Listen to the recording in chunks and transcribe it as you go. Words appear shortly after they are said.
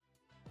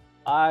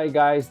Hi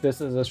guys, this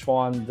is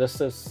Ashwan.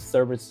 This is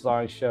Service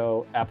Design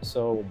Show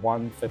episode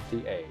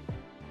 158.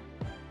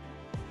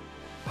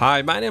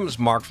 Hi, my name is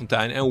Mark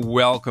Fontein and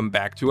welcome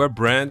back to a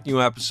brand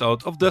new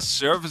episode of the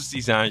Service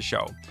Design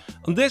Show.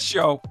 On this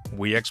show,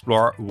 we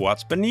explore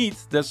what's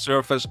beneath the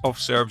surface of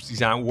service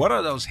design. What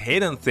are those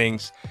hidden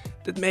things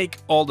that make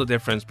all the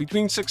difference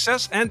between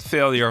success and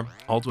failure,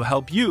 all to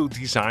help you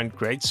design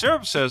great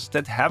services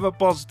that have a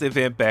positive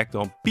impact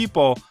on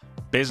people,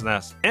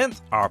 business,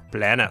 and our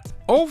planet.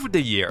 Over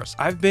the years,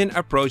 I've been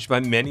approached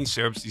by many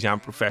service design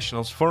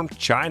professionals from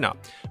China.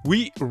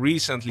 We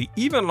recently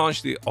even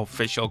launched the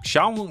official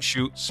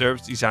Xiaohongshu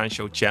Service Design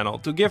Show channel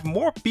to give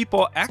more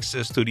people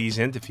access to these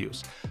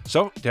interviews.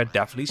 So there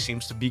definitely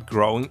seems to be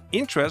growing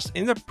interest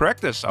in the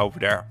practice over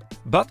there.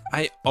 But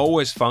I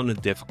always found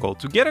it difficult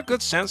to get a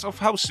good sense of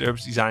how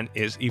service design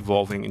is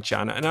evolving in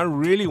China, and I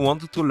really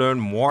wanted to learn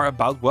more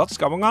about what's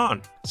going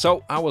on.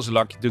 So I was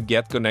lucky to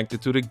get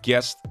connected to the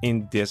guest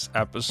in this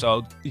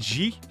episode,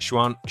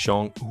 Zhixuan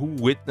Zhong, who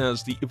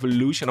witnessed the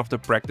evolution of the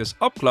practice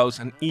up close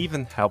and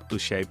even helped to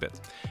shape it.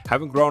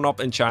 Having grown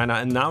up in China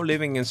and now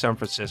living in San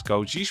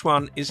Francisco,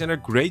 Zhixuan is in a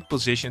great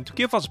position to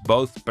give us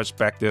both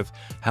perspective,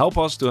 help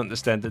us to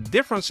understand the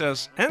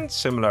differences and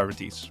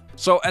similarities.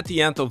 So at the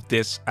end of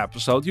this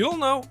episode, you'll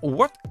know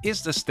what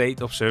is the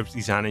state of service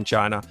design in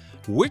China,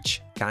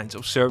 which kinds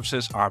of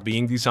services are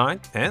being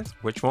designed and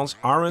which ones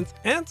aren't,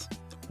 and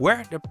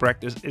where the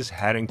practice is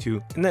heading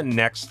to in the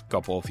next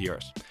couple of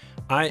years.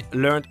 I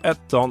learned a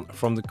ton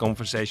from the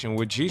conversation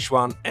with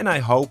Zhixuan, and I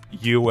hope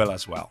you will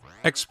as well.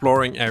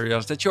 Exploring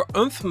areas that you're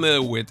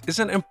unfamiliar with is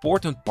an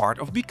important part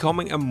of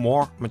becoming a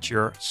more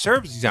mature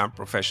service design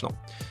professional.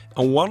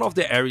 And one of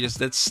the areas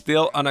that's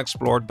still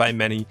unexplored by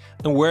many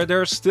and where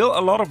there's still a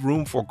lot of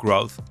room for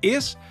growth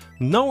is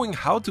knowing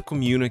how to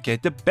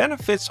communicate the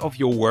benefits of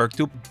your work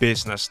to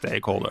business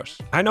stakeholders.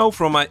 I know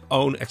from my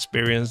own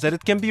experience that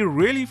it can be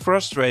really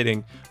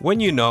frustrating when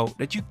you know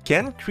that you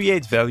can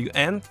create value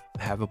and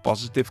have a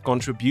positive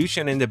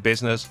contribution in the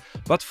business,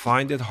 but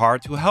find it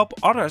hard to help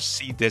others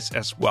see this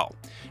as well,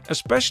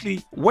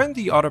 especially when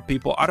the other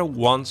people are the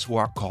ones who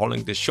are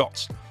calling the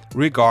shots,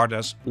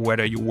 regardless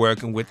whether you're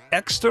working with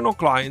external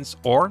clients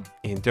or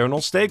internal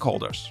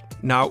stakeholders.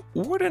 Now,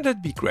 wouldn't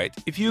it be great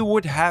if you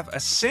would have a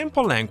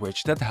simple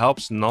language that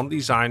helps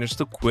non-designers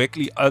to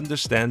quickly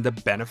understand the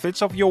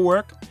benefits of your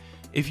work?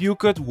 If you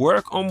could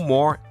work on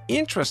more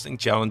interesting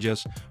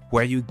challenges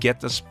where you get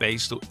the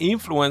space to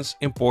influence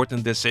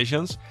important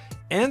decisions,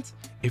 and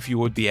if you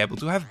would be able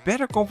to have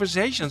better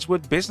conversations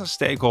with business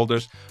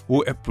stakeholders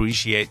who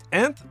appreciate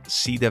and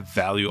see the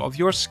value of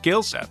your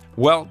skill set.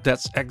 Well,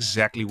 that's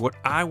exactly what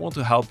I want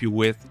to help you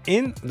with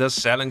in the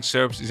Selling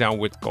Service Design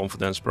with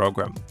Confidence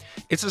program.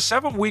 It's a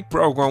 7-week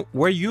program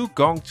where you're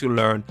going to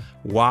learn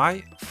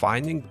why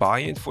finding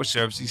buy-in for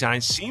service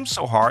design seems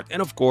so hard,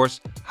 and of course,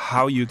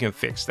 how you can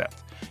fix that.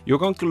 You're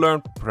going to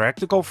learn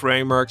practical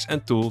frameworks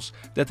and tools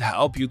that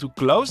help you to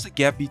close the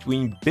gap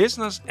between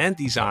business and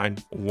design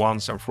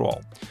once and for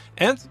all.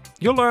 And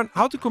you'll learn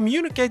how to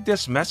communicate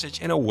this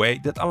message in a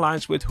way that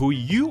aligns with who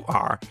you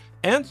are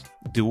and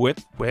do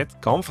it with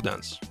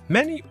confidence.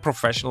 Many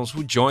professionals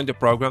who join the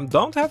program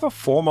don't have a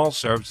formal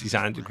service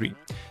design degree.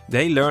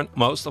 They learn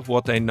most of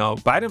what they know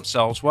by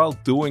themselves while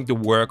doing the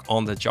work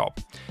on the job.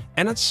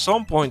 And at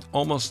some point,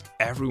 almost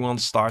everyone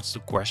starts to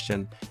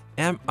question,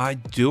 am I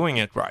doing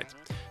it right?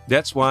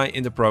 That's why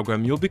in the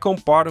program you'll become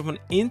part of an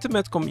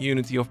intimate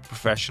community of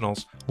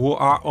professionals who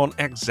are on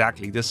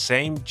exactly the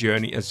same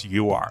journey as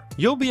you are.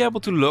 You'll be able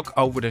to look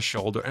over their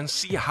shoulder and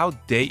see how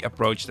they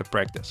approach the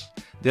practice.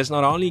 This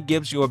not only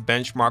gives you a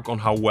benchmark on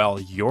how well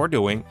you're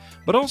doing,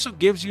 but also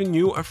gives you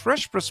new and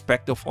fresh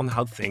perspective on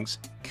how things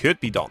could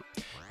be done.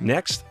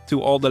 Next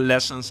to all the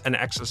lessons and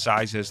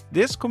exercises,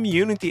 this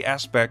community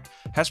aspect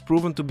has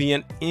proven to be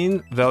an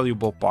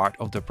invaluable part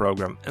of the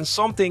program and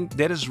something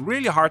that is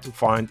really hard to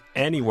find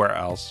anywhere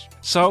else.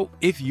 So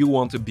if you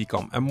want to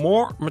become a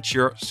more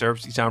mature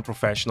service design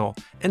professional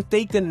and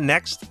take the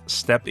next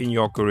step in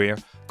your career,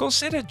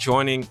 consider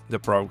joining the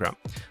program.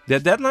 The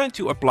deadline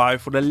to apply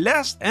for the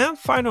last and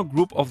final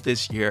group of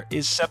this year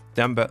is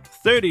September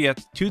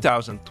 30th,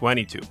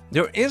 2022.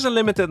 There is a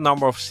limited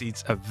number of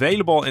seats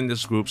available in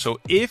this group, so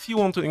if you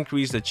want to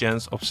increase the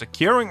chance of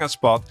securing a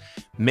spot,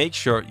 make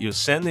sure you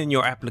send in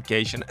your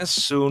application as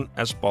soon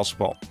as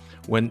possible.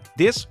 When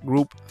this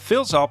group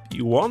fills up,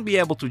 you won't be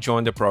able to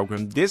join the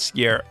program this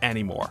year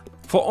anymore.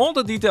 For all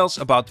the details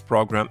about the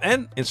program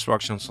and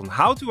instructions on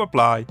how to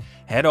apply,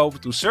 head over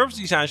to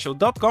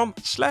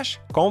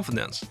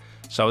servicedesignshow.com/confidence.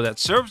 So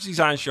that's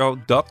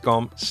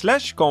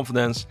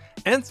servicedesignshow.com/confidence,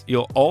 and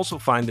you'll also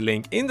find the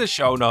link in the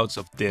show notes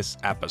of this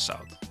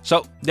episode.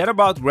 So that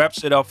about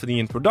wraps it up for the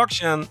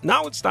introduction.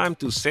 Now it's time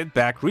to sit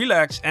back,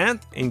 relax, and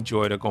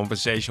enjoy the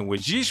conversation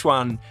with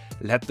Zhixuan.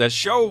 Let the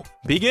show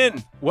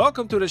begin.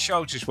 Welcome to the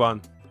show,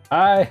 Zhixuan.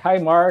 Hi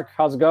Mark.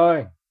 How's it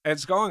going?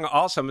 It's going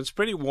awesome. It's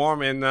pretty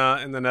warm in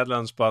the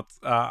Netherlands, but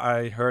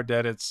I heard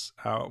that it's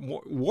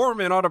warm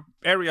in other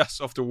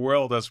areas of the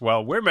world as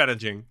well. We're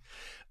managing.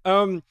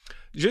 Um,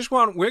 just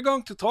one, we're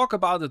going to talk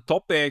about a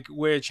topic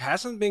which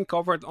hasn't been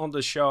covered on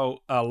the show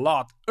a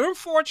lot,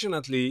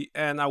 unfortunately,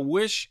 and I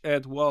wish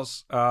it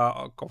was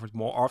covered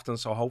more often.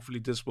 So hopefully,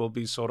 this will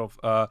be sort of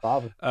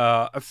Probably.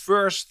 a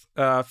first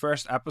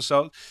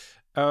episode.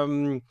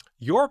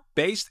 You're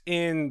based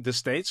in the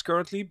States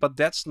currently, but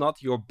that's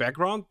not your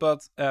background.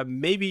 But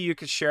maybe you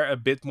could share a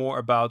bit more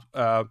about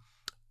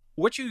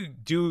what you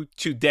do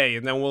today,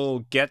 and then we'll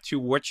get to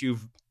what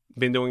you've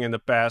been doing in the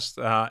past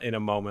in a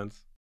moment.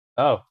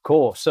 Oh,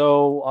 cool.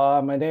 So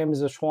my name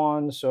is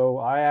Ashwan. So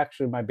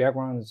my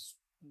background is,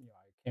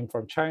 I came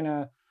from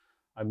China.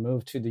 I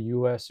moved to the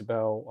U.S.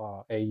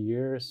 about 8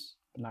 years,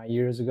 9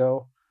 years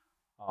ago.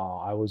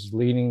 I was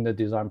leading the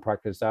design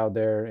practice out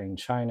there in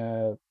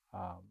China.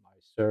 I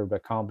served a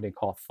company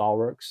called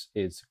ThoughtWorks.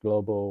 It's a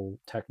global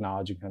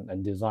technology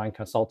and design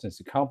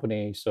consultancy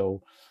company.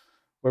 So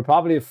we're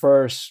probably the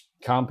first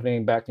company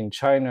back in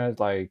China,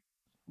 like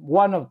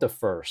one of the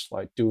first,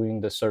 like doing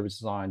the service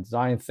design,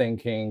 design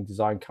thinking,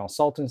 design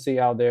consultancy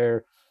out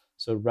there.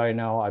 So right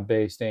now I'm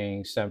based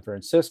in San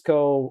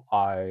Francisco.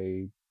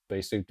 I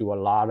basically do a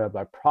lot of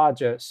like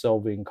projects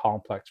solving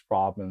complex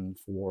problems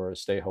for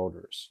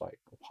stakeholders, like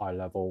high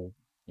level,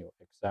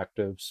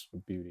 executives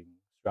building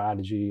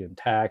strategy and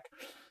tech,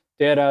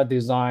 data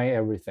design,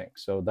 everything.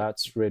 So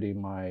that's really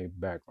my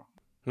background.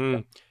 Hmm.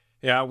 Yep.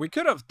 Yeah, we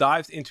could have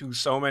dived into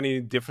so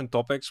many different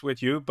topics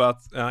with you, but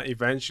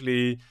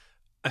eventually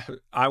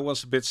I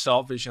was a bit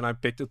selfish and I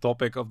picked the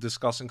topic of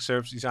discussing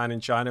service design in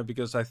China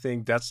because I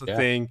think that's the Yeah,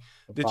 thing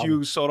no that problem.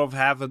 you sort of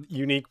have a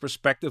unique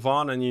perspective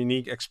on and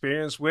unique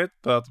experience with.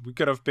 But we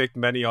could have picked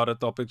many other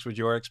topics with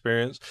your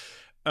experience.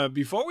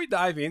 Before we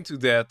dive into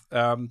that,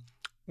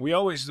 we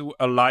always do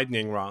a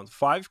lightning round,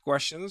 5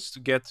 questions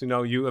to get to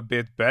know you a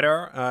bit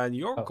better. And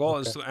your Oh, goal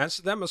is okay. to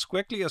answer them as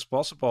quickly as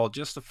possible,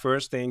 just the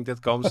first thing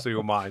that comes to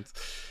your mind.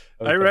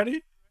 Are you Okay.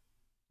 ready?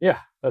 Yeah,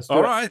 let's All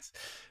do it. right.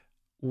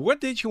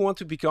 What did you want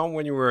to become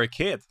when you were a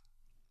kid?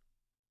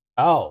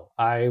 Oh,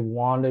 I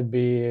want to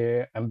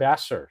be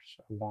ambassadors.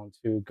 I want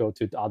to go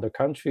to the other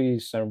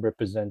countries and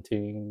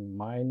representing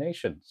my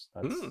nations.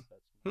 Hmm. That's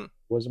Hmm.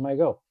 was my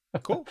goal.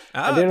 Cool. It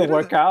Ah, didn't did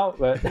work it? out,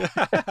 but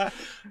yeah.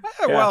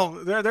 Well,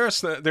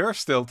 there's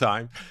still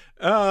time.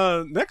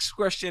 Next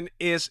question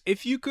is: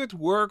 if you could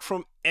work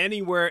from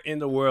anywhere in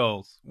the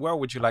world, where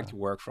would you like to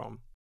work from?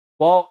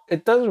 Well,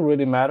 it doesn't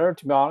really matter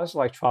to be honest.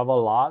 Like travel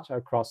a lot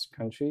across the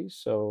country,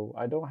 so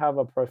I don't have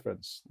a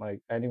preference. Like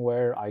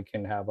anywhere I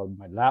can have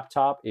my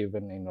laptop,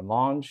 even in the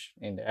lounge,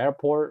 in the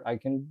airport, I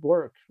can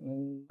work.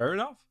 And Fair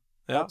enough.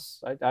 Yeah.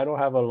 I don't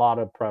have a lot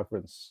of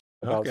preference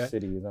about Okay.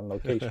 cities and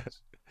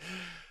locations.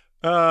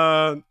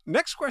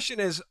 Next question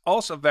is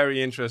also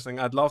very interesting.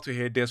 I'd love to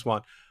hear this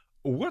one.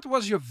 What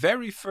was your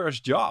very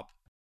first job?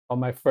 On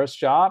my first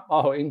job,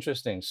 oh,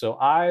 interesting. So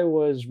I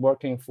was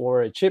working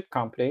for a chip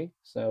company.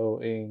 So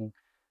in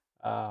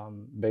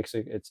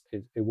basic,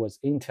 it was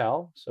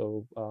Intel.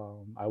 So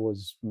I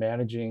was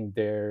managing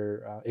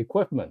their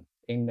equipment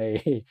in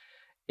a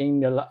in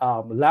the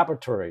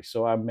laboratory.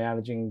 So I'm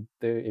managing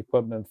the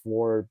equipment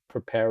for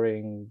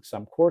preparing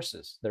some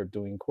courses. They're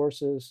doing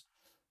courses.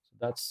 So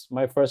that's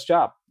my first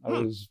job. I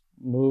Hmm. was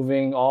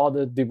moving all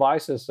the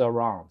devices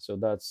around. So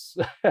that's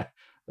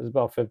that's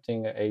about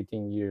 15 or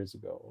 18 years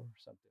ago or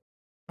something.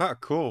 Ah,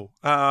 cool.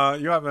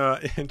 You have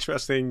an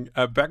interesting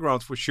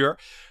background for sure.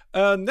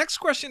 Next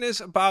question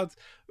is about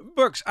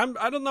books.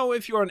 I don't know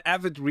if you're an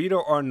avid reader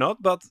or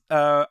not, but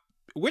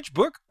which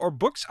book or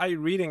books are you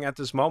reading at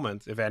this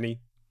moment, if any?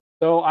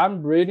 So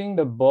I'm reading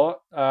the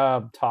book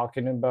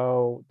talking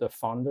about the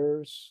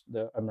founders,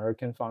 the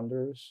American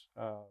founders,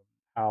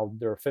 how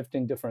there are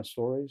 15 different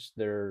stories.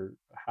 They're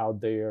how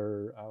they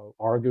are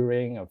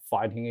arguing and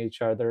fighting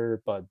each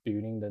other, but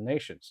building the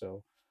nation.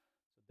 So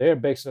they're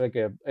basically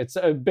like it's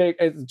a big,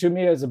 to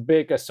me, it's a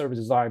big service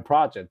design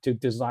project to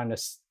design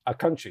a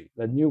country,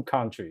 a new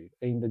country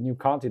in the new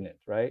continent,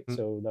 right? Hmm.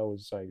 So that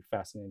was like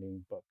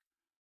fascinating book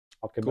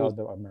talking Cool. about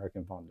the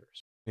American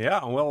founders.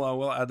 Yeah, well, I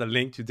will add a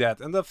link to that.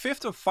 And the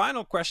fifth and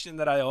final question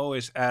that I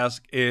always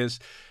ask is: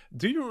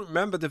 do you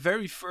remember the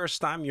very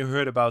first time you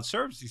heard about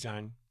service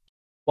design?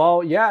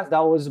 Well, yeah, that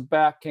was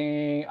back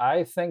in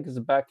I think it's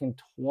back in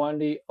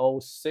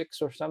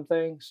 2006 or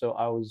something. So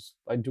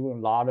I doing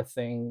a lot of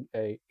things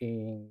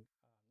in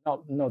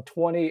no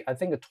 20 I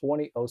think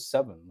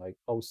 2007 like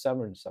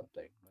 '07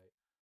 something. Like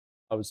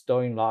I was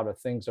doing a lot of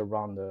things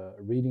around the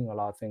reading a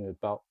lot of things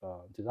about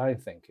design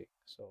thinking.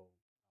 So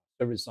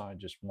service design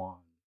just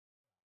one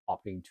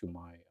pop into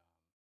my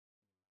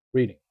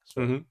reading.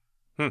 So Hmm.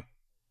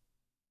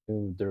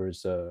 Hmm. there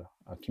is a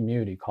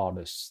community called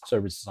the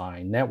Service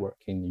Design Network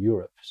in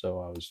Europe. So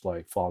I was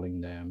like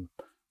following them.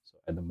 So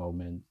at the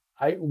moment,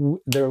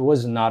 there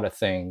was not a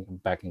thing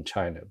back in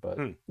China, but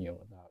Hmm.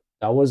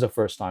 that was the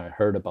first time I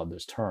heard about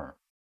this term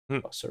Hmm.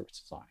 about service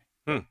design.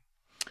 Hmm.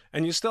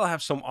 And you still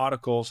have some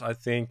articles, I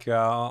think,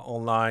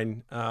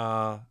 online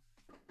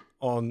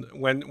on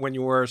when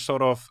you were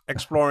sort of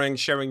exploring,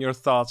 sharing your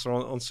thoughts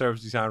on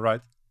service design,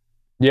 right?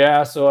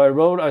 Yeah, so I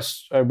wrote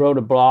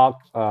a blog,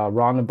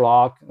 run a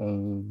blog,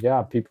 and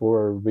yeah, people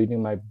were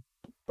reading my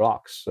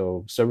blocks.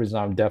 So service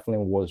design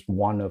definitely was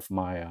one of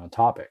my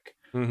topic.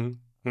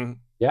 Hmm.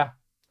 Yeah,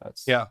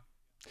 that's Yeah.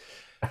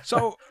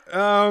 So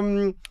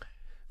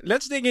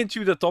let's dig into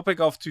the topic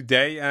of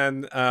today, and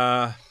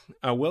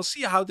we'll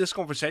see how this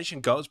conversation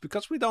goes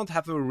because we don't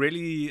have a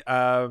really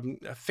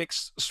a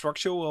fixed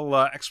structure. We'll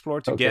explore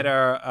okay. together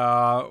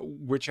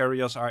which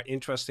areas are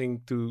interesting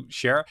to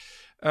share.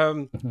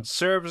 Mhm.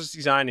 Service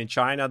design in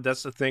China,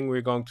 that's the thing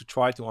we're going to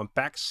try to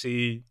unpack,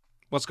 see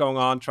what's going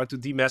on, try to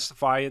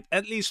demystify it,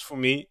 at least for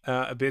me,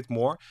 a bit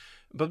more.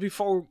 But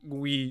before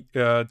we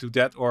do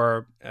that, or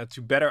to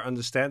better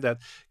understand that,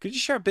 could you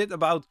share a bit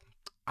about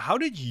how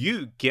did you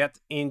get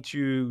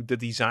into the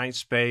design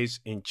space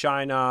in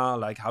China?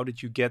 Like, how did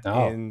you get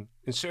Oh,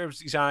 in service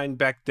design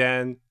back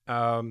then?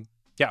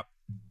 Yeah.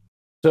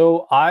 so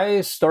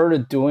I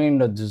started doing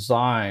the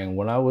design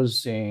when I was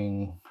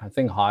in, I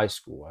think, high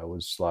school. I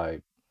was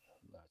like,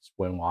 that's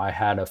when I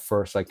had a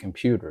first like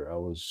computer. I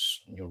was,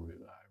 I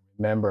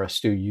remember I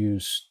still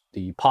used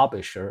the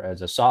Publisher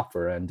as a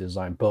software and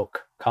design book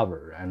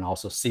cover and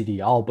also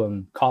CD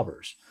album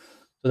covers.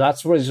 So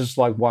that's what is just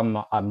like one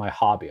my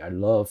hobby. I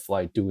love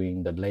like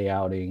doing the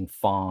layouting,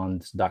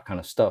 fonts, that kind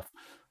of stuff.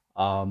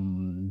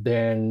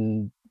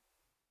 Then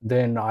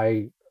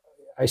I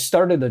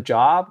started a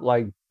job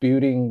like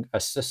building a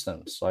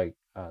systems. Like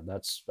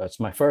that's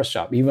my first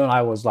job. Even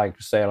I was like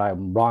say like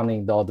I'm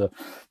running all the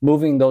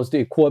moving the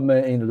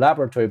equipment in the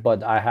laboratory,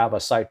 but I have a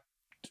side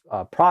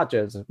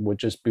project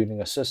which is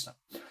building a system.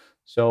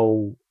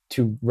 So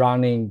to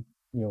running,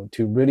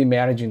 to really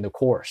managing the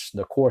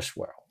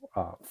courseware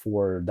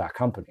for that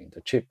company,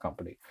 the chip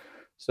company.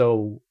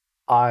 So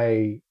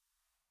I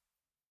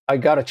I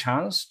got a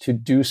chance to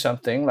do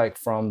something like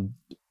from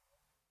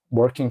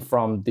working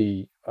from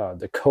the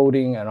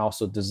coding and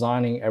also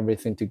designing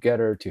everything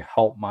together to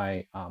help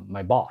my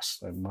boss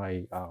and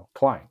my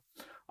client.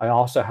 I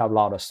also have a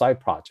lot of side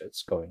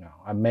projects going on.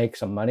 I make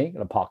some money,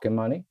 the pocket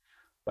money,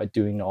 by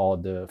doing all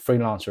the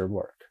freelancer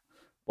work.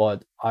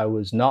 But I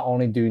was not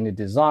only doing the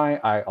design,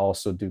 I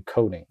also do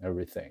coding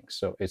everything.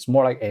 So it's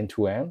more like end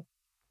to end.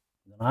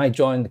 When I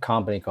joined the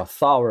company called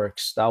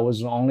ThoughtWorks, that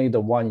was only the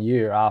 1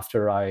 year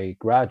after I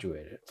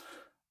graduated.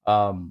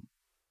 Um,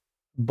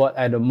 but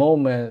at the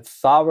moment,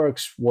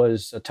 ThoughtWorks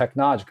was a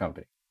technology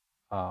company.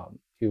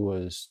 It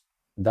was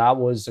That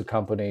was a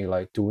company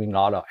like doing a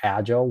lot of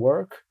agile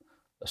work,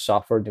 the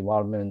software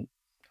development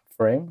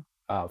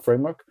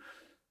framework.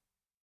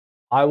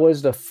 I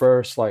was the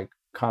first like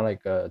kind of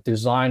like a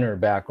designer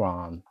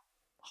background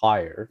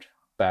hired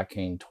back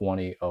in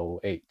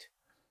 2008.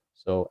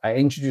 So I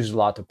introduced a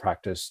lot of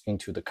practice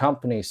into the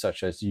company,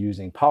 such as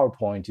using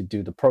PowerPoint to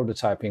do the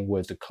prototyping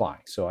with the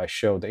client. So I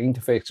showed the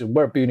interface. So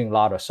we're building a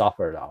lot of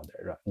software out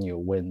there.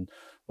 Right?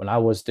 When I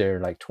was there,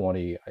 like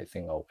 20, I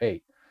think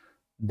 '08.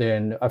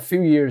 Then a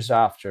few years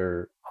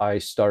after, I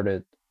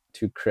started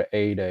to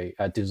create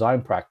a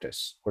design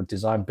practice or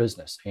design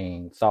business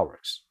in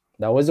ThoughtWorks.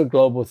 That was a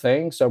global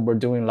thing. So we're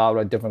doing a lot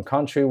of different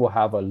country. We'll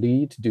have a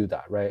lead to do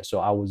that, right? So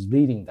I was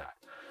leading that.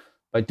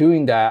 By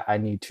doing that, I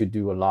need to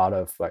do a lot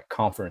of like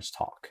conference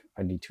talk.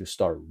 I need to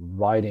start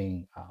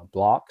writing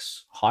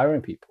blogs,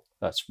 hiring people.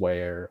 That's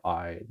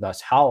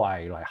how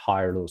I like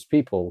hire those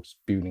people,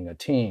 building a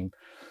team.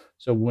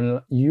 So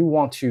when you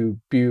want to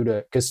build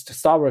because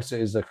Starbucks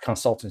is a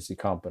consultancy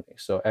company.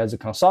 So as a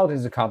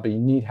consultancy company,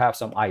 you need to have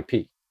some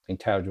IP,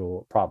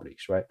 intellectual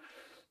properties, right?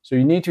 So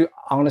you need to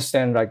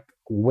understand like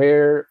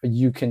where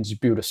you can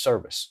build a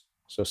service.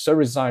 So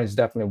service design is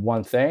definitely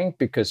one thing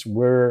because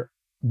we're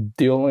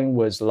dealing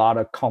with a lot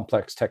of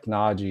complex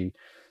technology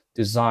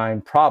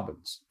design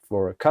problems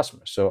for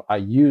customers. So I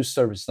use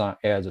service design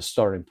as a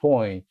starting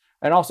point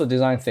and also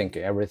design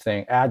thinking,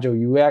 everything.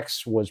 Agile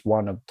UX was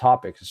one of the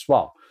topics as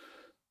well.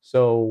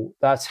 So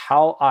that's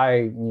how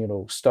I,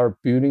 start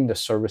building the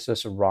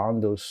services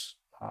around those.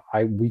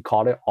 We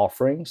call it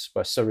offerings,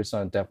 but service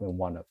design is definitely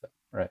one of them,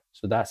 right?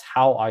 So that's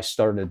how I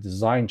started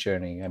design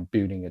journey and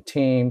building a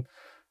team.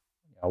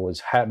 I was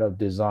head of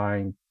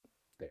design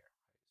there.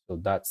 So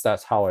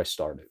that's how I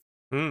started.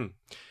 Hmm.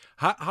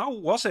 How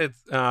was it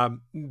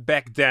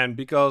back then?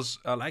 Because,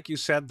 like you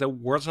said, there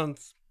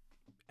wasn't.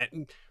 uh,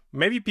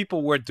 Maybe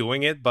people were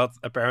doing it, but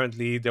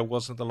apparently there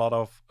wasn't a lot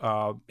of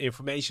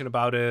information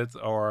about it,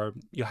 or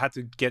you had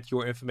to get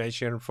your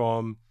information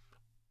from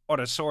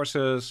other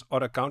sources,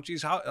 other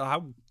countries.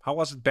 How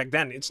was it back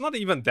then? It's not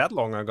even that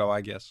long ago,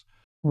 I guess.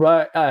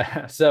 Right.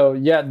 So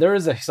yeah, there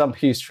is some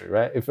history,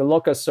 right? If you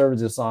look at service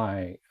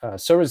design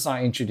was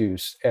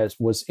introduced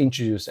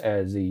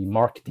as a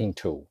marketing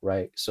tool,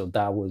 right? So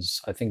that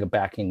was, I think,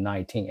 back in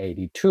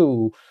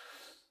 1982.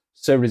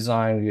 Service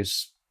design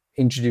is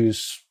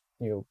introduced,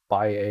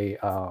 by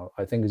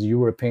I think it's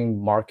European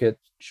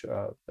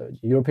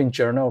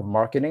Journal of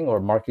Marketing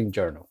or Marketing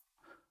Journal,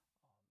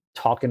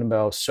 talking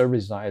about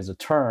service design as a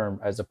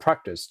term, as a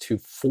practice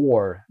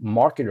for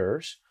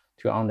marketers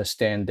to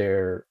understand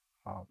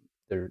um,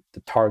 their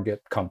the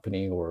target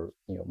company or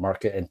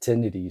market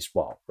entity as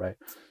well, right?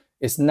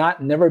 It's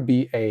not never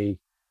be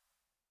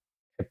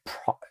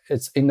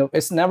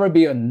it's never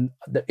be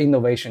the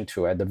innovation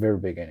tool at the very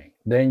beginning.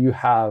 Then you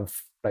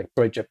have like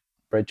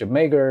Bridget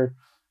Maker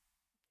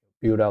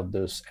built out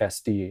those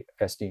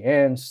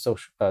SDNs,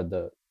 social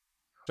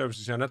Service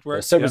Design the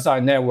Network. Service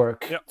Design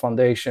Network Yeah.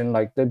 Foundation,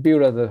 like they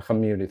built out the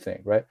community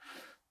thing, right?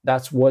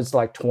 That was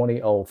like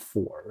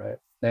 2004, right?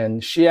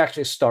 And she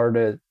actually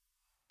started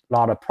a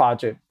lot of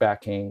project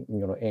back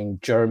in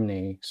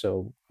Germany,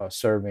 so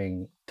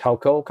serving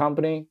telco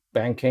company,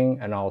 banking,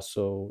 and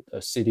also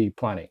city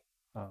planning.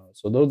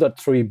 So those are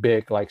three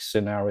big like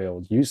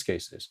scenarios, use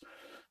cases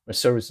where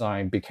service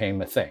design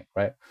became a thing,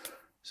 right?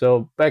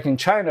 So back in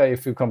China,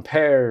 if you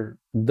compare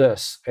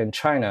this in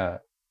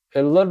China,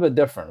 a little bit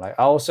different. Like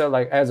I also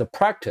like as a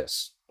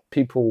practice,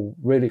 people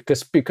really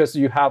because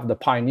you have the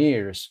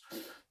pioneers,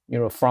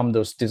 from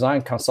those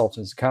design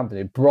consultancy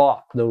company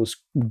brought those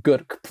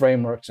good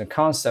frameworks and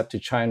concept to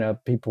China.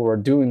 People were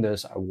doing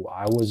this.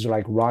 I was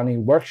like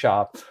running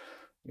workshop,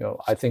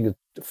 I think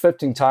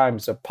 15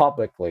 times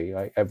publicly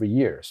like every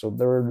year. So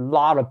there are a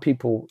lot of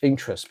people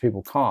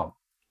come.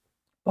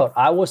 But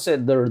I would say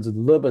there's a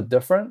little bit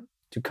different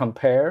to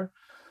compare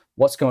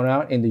what's going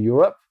on in the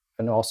Europe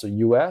and also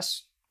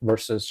US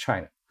versus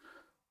China.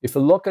 If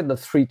you look at the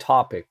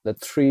the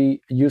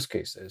three use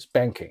cases,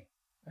 banking,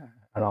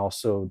 and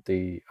also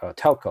the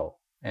telco,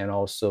 and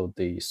also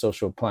the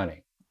social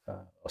planning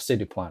or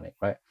city planning,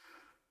 right?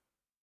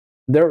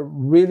 They're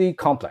really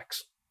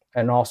complex.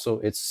 And also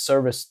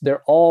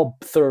they're all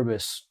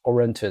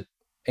service-oriented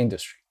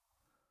industry.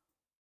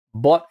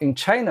 But in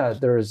China,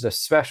 there is a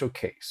special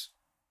case.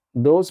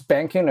 Those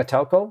banking and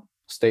telco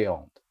stay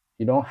owned.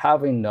 You don't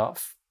have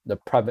enough the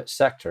private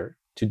sector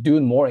to do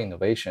more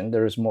innovation.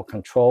 There is more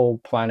control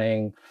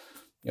planning,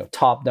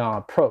 top-down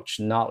approach,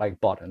 not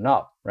like bottom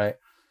up, right?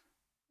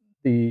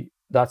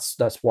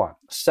 That's one.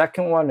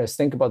 Second one is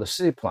think about the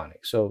city planning.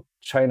 So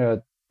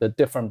China, the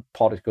different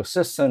political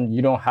system,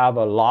 you don't have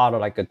a lot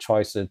of like a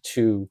choices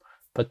to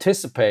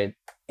participate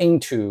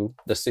into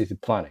the city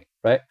planning,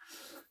 right?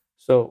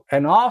 So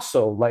and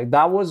also like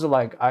that was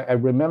like I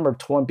remember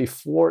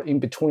before in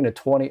between the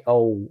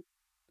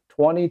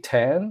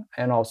 2010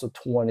 and also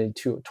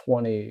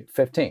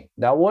 2015.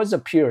 That was a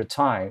period of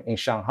time in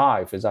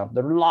Shanghai, for example.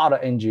 There are a lot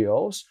of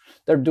NGOs.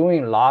 They're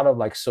doing a lot of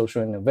like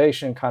social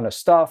innovation kind of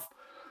stuff.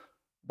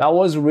 That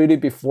was really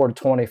before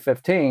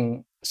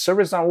 2015.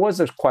 Service design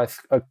was quite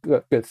a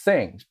good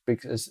thing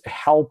because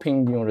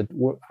helping,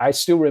 I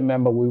still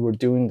remember we were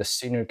doing the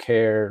senior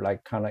care,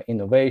 like kind of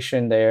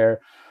innovation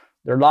there.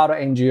 There are a lot of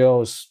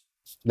NGOs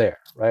there,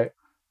 right?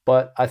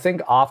 But I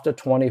think after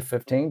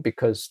 2015,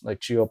 because like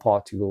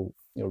geopolitical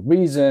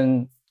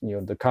reason,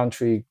 the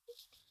country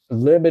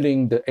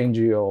limiting the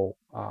NGO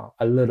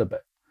a little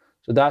bit.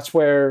 So that's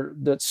where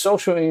the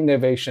social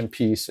innovation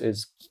piece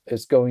is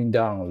going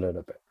down a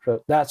little bit.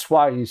 So that's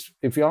why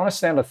if you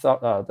understand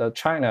the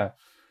China,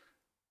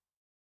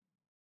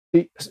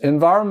 the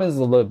environment is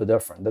a little bit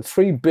different. The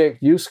three big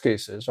use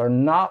cases are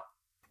not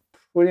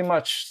pretty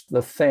much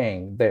the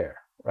thing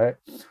there, right?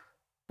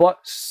 But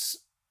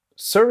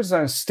service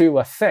design is still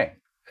a thing.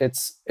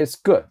 It's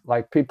good.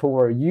 Like people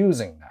were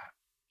using that,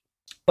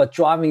 but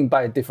driving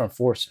by different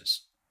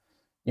forces.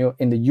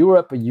 In the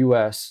Europe or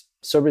US,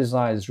 service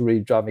design is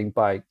really driving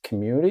by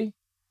community,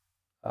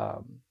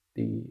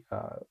 the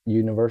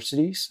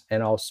universities,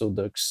 and also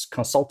the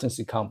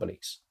consultancy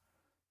companies,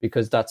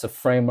 because that's a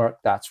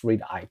framework that's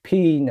really IP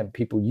and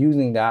people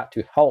using that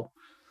to help.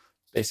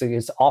 Basically,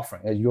 it's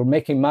offering. You're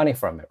making money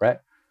from it, right?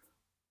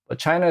 But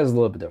China is a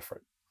little bit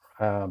different.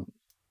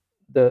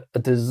 The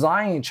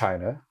design in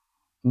China,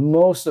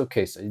 most of the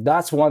cases,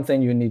 that's one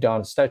thing you need to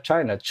understand.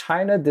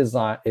 China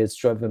design is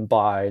driven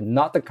by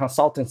not the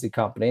consultancy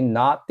company,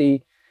 not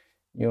the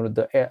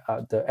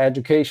the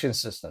education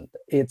system.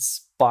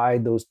 It's by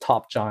those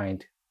top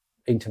giant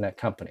internet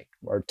company.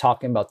 We're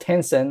talking about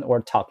Tencent,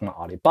 we're talking about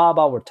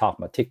Alibaba, we're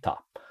talking about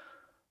TikTok.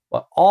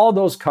 But all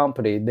those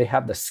companies, they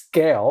have the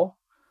scale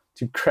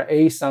to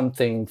create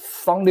something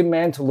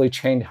fundamentally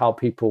change how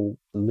people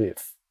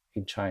live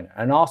in China.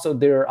 And also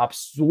they're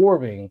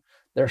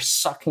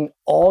sucking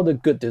all the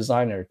good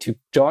designer to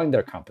join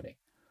their company.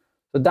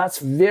 So that's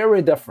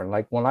very different.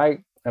 Like when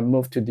I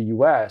moved to the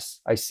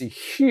US, I see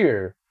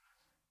here,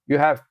 you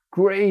have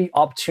great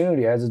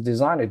opportunity as a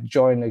designer to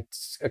join a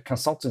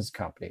consultancy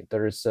company.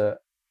 There is a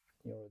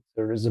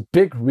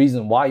big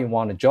reason why you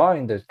want to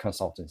join the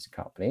consultancy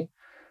company.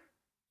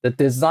 The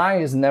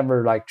design is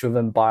never like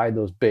driven by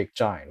those big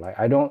giant. Like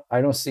I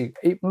don't see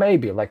it.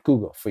 Maybe like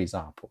Google, for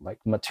example, like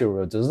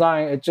material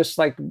design. It's just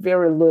like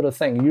very little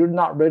thing. You're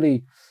not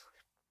really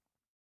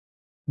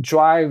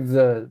drive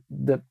the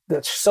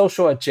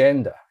social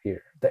agenda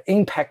here. The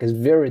impact is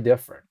very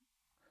different.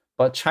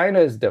 But China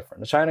is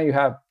different. In China, you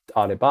have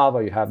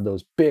Alibaba, you have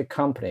those big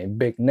companies,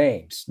 big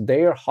names.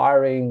 They are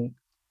hiring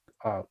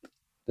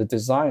the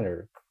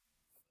designer.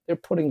 They're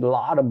putting a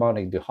lot of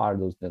money to hire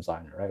those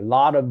designers. Right? A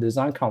lot of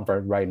design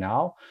conference right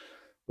now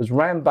was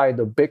ran by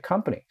the big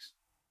companies,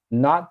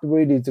 not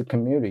really the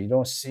community. You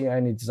don't see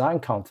any design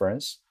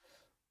conference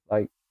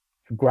like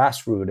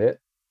grassrooted,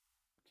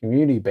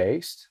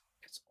 community-based.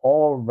 It's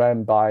all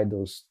run by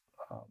those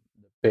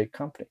big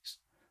companies.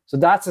 So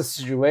that's a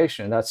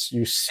situation. That's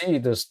you see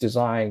this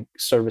design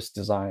service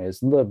design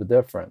is a little bit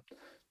different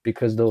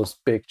because those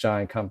big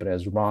giant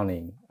companies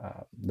running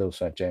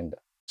those agenda.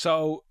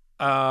 So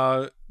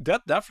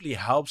that definitely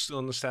helps to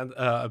understand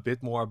a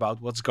bit more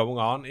about what's going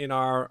on in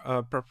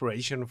our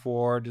preparation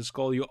for this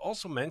call. You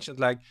also mentioned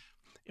like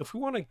if we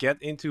want to get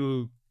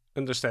into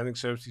understanding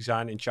service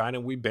design in China,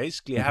 we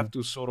basically have Mhm.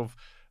 to sort of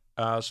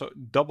so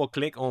double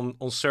click on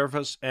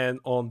service and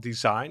on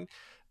design.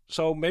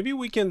 So maybe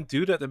we can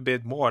do that a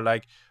bit more.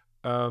 Like,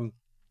 um,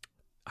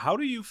 how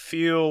do you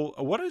feel?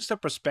 What is the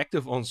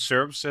perspective on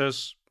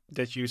services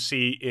that you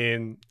see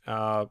in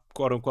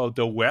quote unquote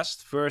the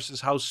West versus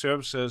how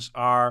services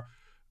are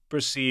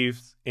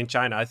perceived in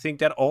China? I think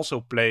that also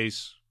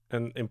plays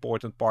an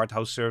important part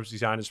how service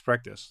design is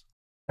practiced.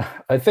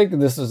 I think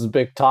this is a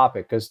big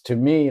topic because to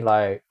me,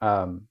 like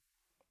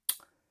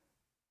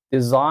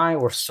design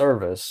or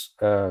service,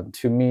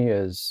 to me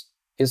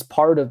is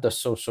part of the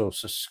social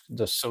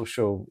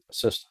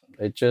system.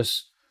 It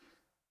just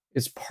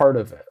it's part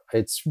of it.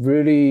 It's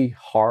really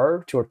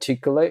hard to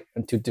articulate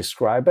and to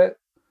describe it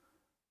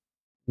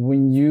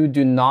when you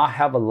do not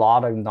have a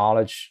lot of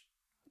knowledge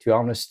to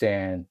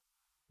understand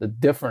the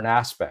different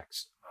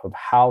aspects of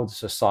how the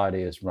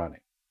society is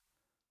running.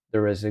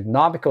 There is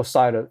economical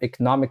side of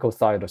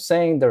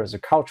thing. There is a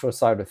cultural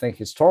side of thing,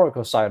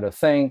 historical side of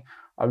thing.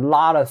 A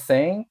lot of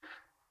thing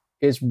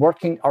is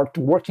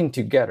working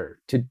together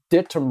to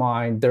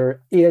determine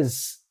there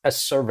is a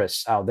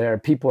service out there.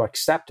 People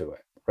accept to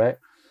it, right?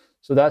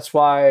 So that's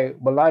why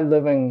when I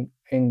living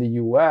in the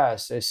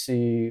U.S., I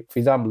see, for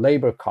example,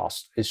 labor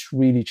cost is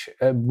really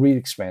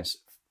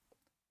expensive.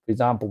 For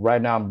example,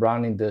 right now I'm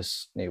running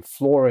this new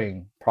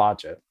flooring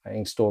project. I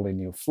installing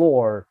new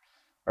floor.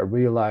 I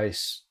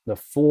realize the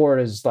floor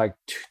is like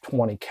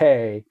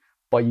 20K,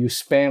 but you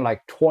spend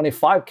like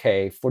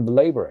 25K for the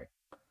laboring,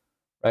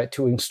 right,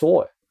 to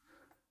install it.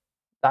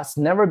 That's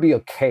never be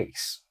a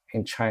case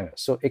in China.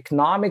 So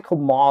economical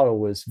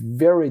model is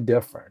very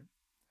different.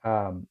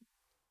 Um,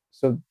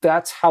 so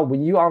that's how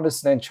when you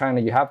understand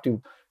China, you have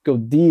to go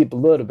deep a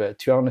little bit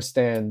to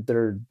understand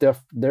there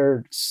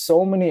are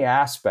so many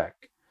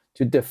aspects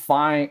to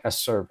define a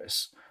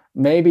service.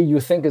 Maybe you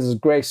think it's a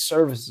great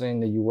service in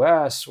the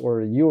US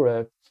or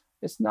Europe.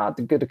 It's not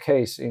the good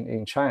case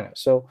in China.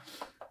 So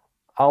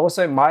I would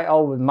say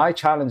my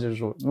challenges,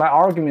 my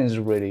argument is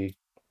really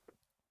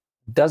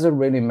doesn't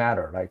really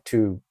matter like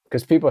to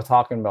because people are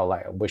talking about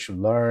like we should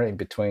learn in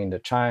between the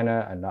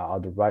China and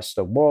the rest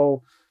of the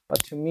world.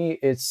 But to me,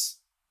 it's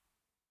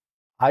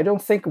I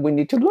don't think we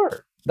need to learn.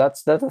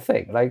 That's the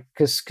thing. Like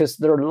because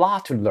there are a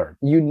lot to learn.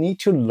 You need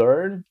to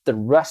learn the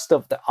rest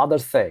of the other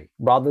thing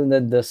rather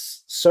than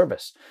this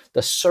service.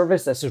 The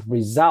service as a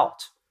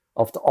result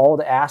of all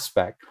the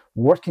aspect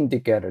working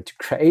together to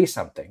create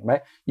something,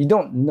 right? You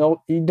don't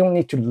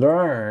need to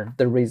learn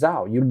the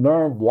result. You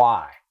learn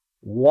why.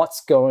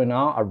 What's going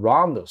on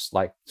around us?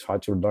 Like try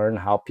to learn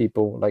how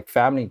people like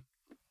family,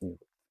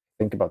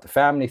 think about the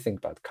family, think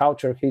about the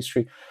culture,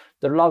 history.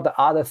 There are a lot of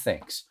other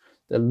things.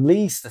 The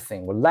least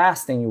thing, the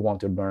last thing you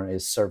want to learn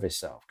is service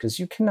self because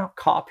you cannot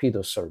copy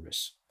the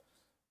service.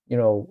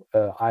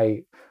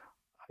 I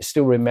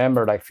still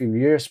remember like a few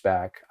years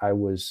back, I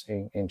was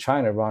in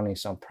China running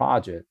some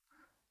project.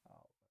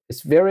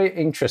 It's very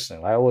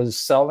interesting. I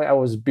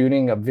was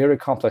building a very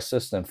complex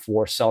system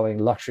for selling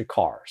luxury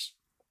cars,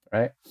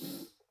 right?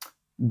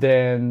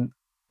 Then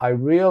I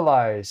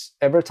realized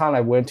every time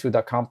I went to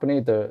the company,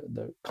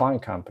 the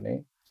client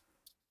company,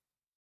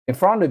 in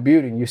front of the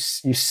building, you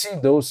see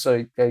those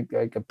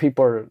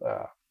people.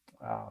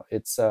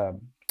 It's a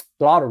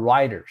lot of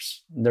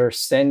riders. They're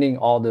sending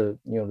all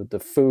the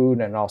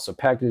food and also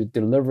package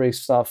delivery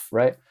stuff,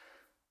 right?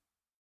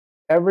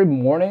 Every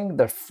morning,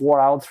 the 4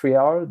 hour, 3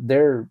 hour,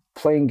 they're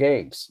playing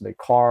games, the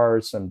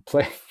cards and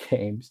playing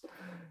games.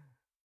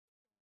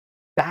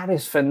 That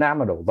is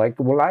phenomenal. Like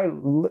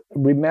when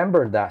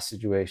remember that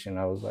situation,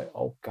 I was like,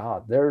 oh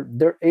God,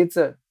 it's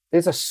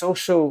a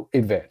social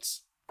event.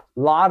 A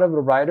lot of the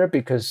writer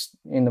because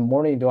in the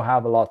morning you don't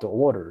have a lot of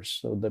orders,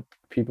 so the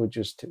people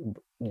just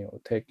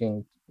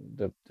taking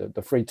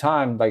the free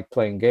time like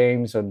playing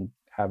games and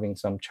having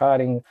some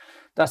chatting.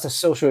 That's a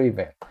social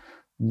event.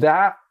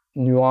 That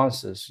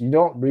nuances you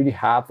don't really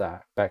have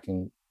that back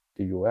in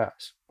the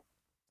U.S.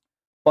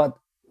 But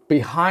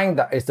behind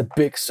that is the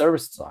big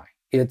service design.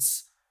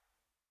 It's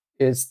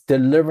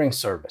delivering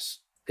service.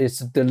 It's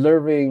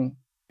delivering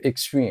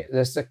experience.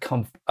 It's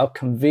a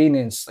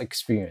convenience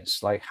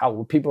experience. Like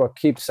how people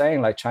keep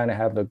saying like China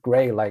have a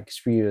great like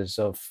experience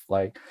of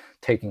like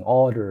taking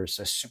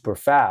orders super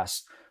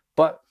fast.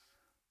 But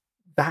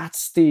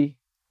that's the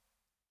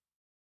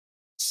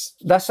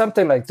that's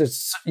something like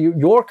this.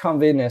 Your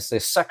convenience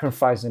is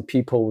sacrificing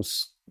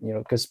people's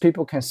because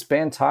people can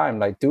spend time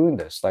like doing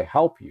this like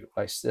help you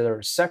like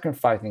they're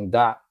sacrificing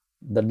that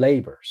the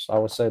labors I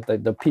would say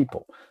that the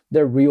people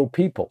they're real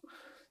people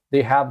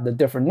they have the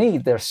different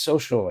need they're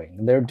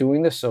socialing they're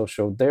doing the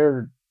social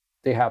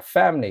they have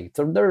family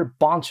so there are a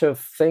bunch of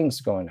things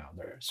going on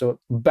there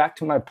so back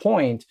to my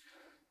point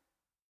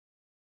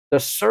The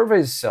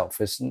service itself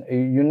is,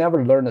 you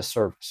never learn the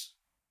service,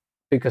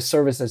 because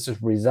service is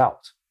just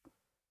result.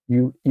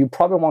 You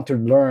probably want to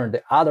learn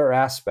the other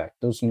aspect,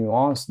 those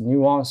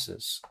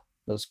nuances,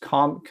 those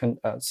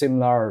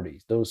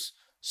similarities, those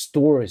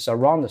stories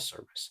around the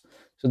service.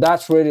 So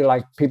that's really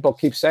like people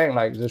keep saying,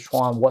 like,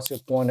 Zhuan, what's the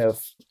point of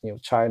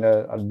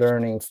China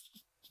learning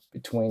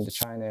between the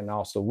China and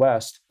also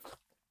West?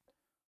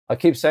 I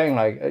keep saying,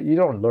 like, you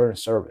don't learn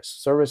service.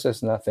 Service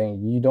is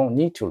nothing you don't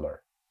need to learn.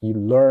 You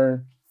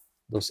learn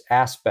those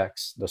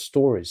aspects, the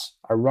stories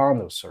around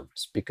those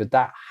service, because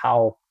that's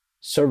how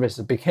service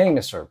became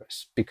a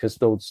service, because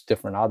those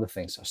different other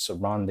things are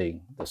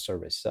surrounding the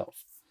service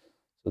itself.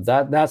 So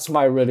that's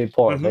my really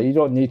point. That you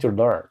don't need to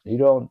learn.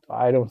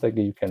 I don't think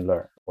you can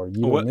learn, or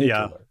you don't need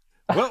to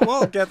learn.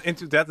 We'll get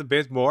into that a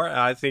bit more.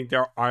 I think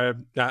there are.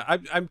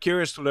 I'm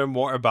curious to learn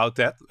more about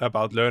that,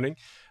 about learning,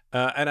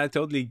 and I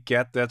totally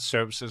get that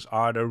services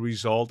are the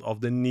result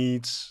of the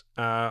needs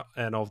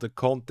and of the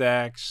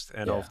context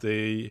and of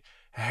the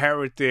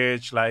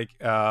heritage.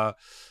 But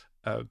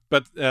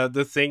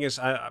the thing is,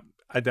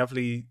 I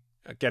definitely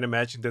can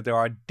imagine that there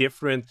are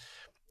different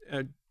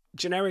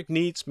generic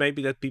needs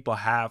maybe that people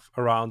have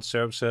around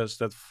services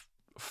that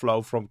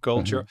flow from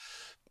culture.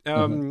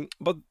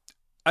 But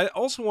I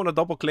also want to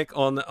double click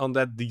on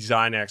that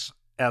design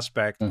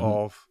aspect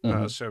of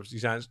service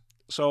design.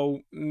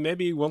 So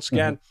maybe once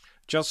again,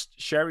 just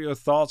share your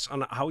thoughts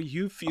on how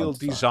you feel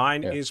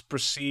design is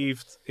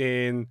perceived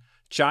in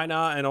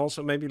China, and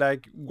also maybe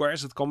like, where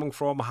is it coming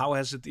from? How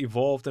has it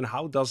evolved, and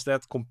how does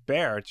that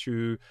compare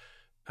to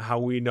how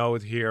we know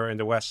it here in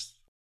the West?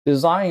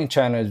 Design in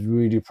China is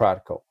really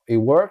practical. It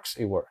works,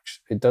 it works.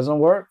 It doesn't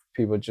work,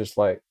 people just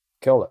like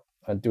kill it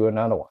and do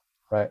another one,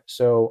 right?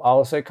 So I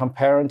would say,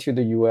 comparing to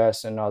the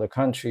US and other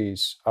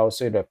countries, I would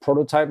say the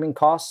prototyping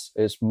cost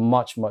is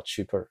much, much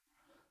cheaper.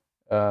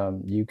 I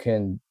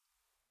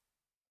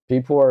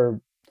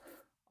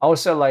would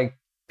say, like,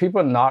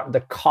 people not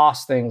the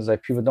cost things,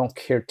 like, people don't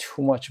care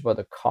too much about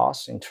the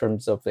cost in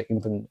terms of the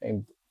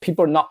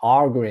people are not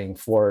arguing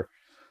for,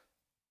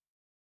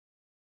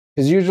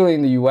 because usually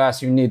in the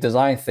US you need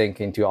design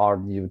thinking to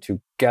argue, to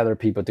gather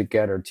people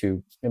together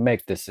to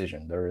make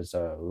decision. There is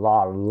a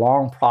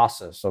long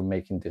process of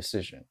making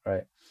decision,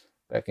 right?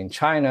 Like in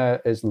China,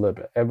 it's a little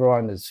bit,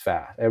 everyone is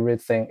fast,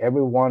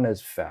 everyone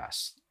is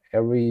fast,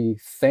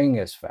 everything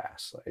is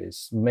fast.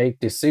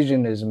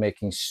 Decision is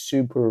making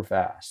super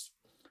fast.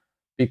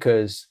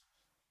 Because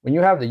when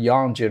you have the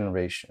young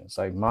generations,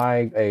 like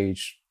my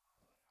age,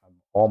 I'm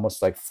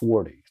almost like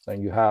 40,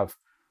 then you have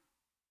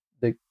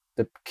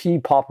the key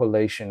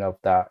population of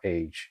that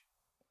age,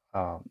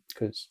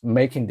 because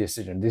making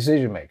decision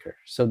maker,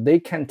 so they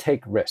can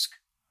take risk.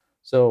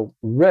 So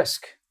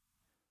risk,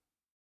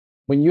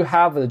 when you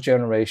have a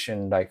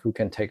generation like who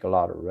can take a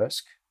lot of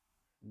risk,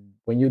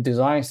 when you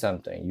design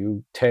something,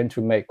 you tend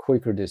to make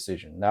quicker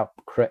decision. That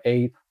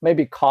create,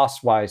 maybe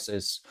cost wise,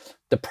 is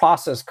the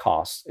process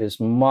cost is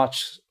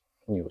much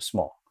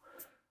small.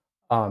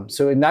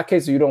 So in that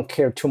case, you don't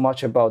care too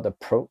much about the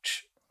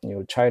approach.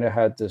 China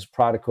had this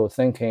practical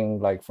thinking,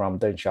 like from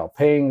Deng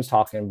Xiaoping,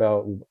 talking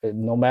about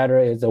no matter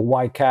it's a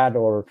white cat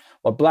or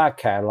a black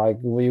cat, like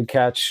when you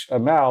catch a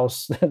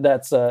mouse,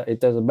 that's it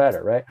doesn't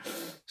matter, right?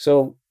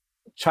 So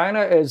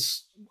China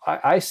is,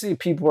 I see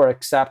people are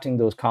accepting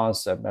those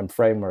concepts and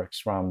frameworks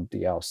from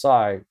the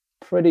outside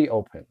pretty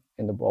open.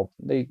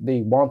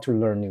 They want to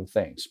learn new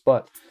things,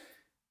 but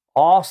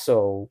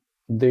also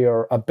they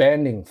are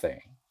abandoning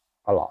things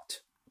a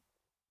lot.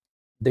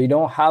 They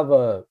don't have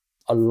a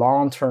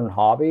long-term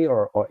hobby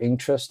or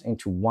interest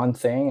into one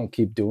thing and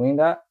keep doing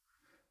that.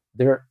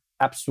 They're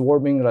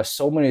absorbing like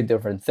so many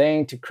different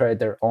things to create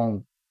their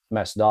own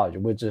methodology,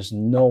 which is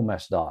no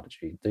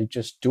methodology. They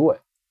just do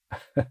it.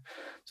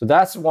 So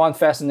that's one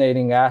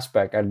fascinating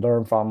aspect I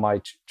learned from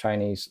my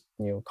Chinese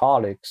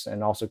colleagues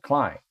and also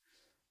clients.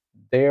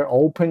 They're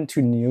open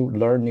to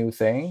learn new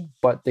things,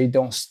 but they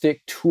don't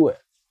stick to it.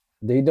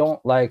 They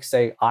don't like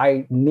say,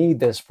 I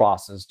need this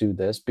process, do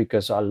this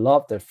because I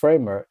love the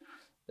framework.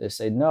 They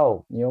say,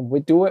 no, we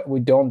do it, we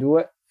don't do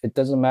it. It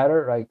doesn't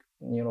matter. Like,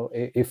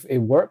 if it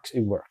works, it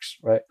works,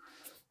 right?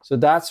 So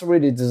that's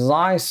really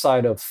design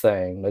side of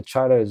thing. That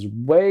China is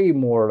way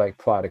more like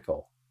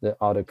practical than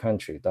other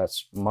country.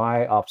 That's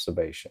my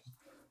observation.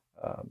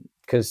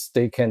 Because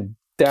they can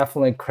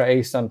definitely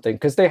create something,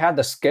 because they had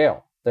the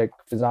scale. Like,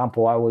 for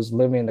example, I was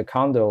living in the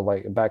condo,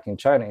 like back in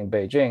China, in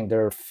Beijing,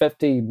 there are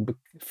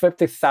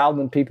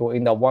 50,000 people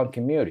in that one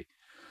community.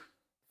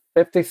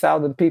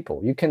 50,000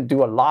 people. You can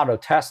do a lot of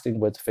testing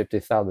with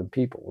 50,000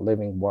 people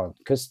living one,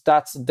 because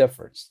that's the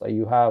difference. Like,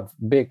 you have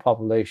big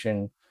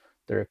population,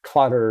 they're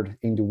cluttered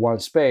into one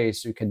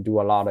space, you can do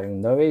a lot of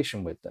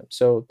innovation with them.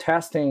 So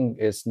testing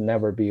is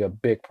never be a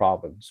big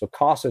problem. So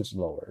cost is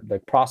lower. The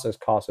process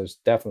cost is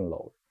definitely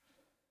lower.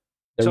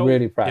 They're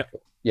really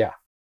practical. Yeah.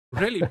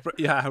 Really,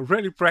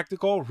 really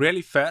practical,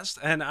 really fast.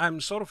 And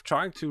I'm sort of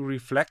trying to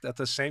reflect at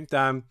the same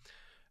time,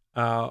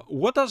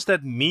 what does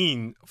that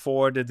mean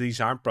for the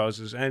design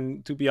process?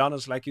 And to be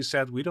honest, like you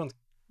said, we don't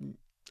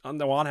on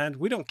the one hand,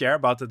 we don't care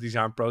about the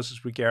design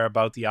process. We care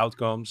about the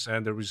outcomes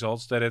and the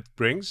results that it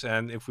brings.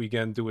 And if we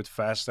can do it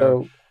faster,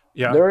 So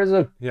yeah, there is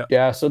a yeah,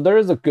 yeah, so there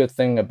is a good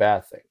thing, a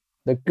bad thing.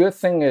 The good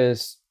thing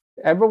is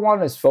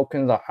everyone is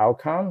focused on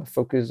outcome,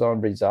 focused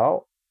on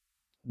result.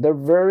 They're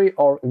very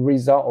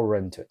result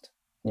oriented.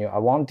 I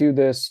want to do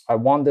this, I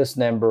want this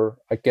number,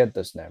 I get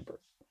this number,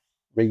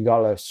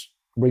 regardless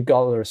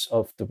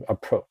of the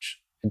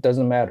approach. It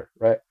doesn't matter,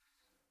 right?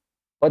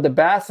 But the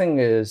bad thing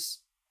is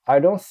I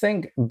don't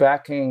think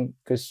backing,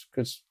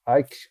 because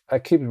I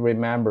keep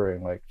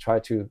remembering, like try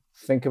to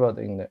think about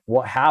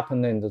what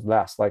happened in the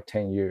last like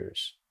 10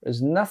 years.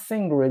 There's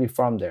nothing really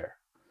from there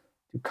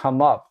to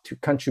come up to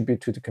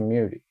contribute to the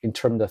community in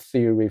terms of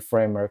theory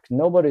framework.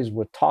 Nobody's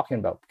worth talking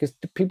about because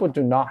the people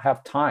do not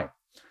have time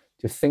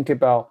to think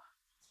about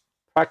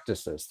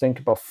practices, think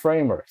about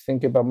framework,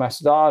 think about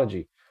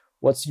methodology,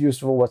 what's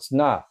useful, what's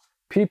not.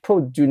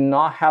 People do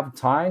not have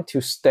time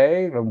to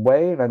stay and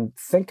wait and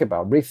rethink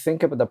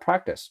about the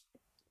practice.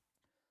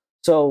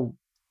 So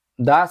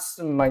that's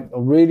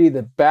really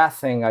the bad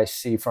thing I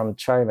see from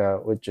China,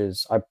 which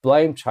is I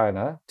blame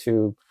China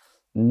to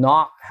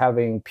not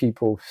having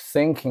people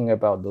thinking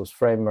about those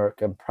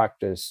framework and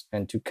practice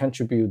and to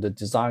contribute the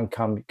design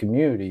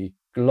community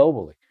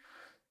globally.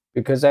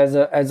 Because as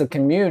a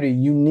community,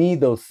 you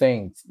need those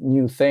things,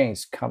 new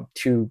things come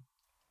to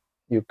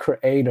you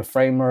create a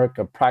framework,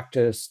 a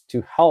practice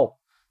to help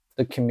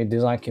the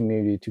design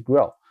community to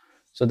grow.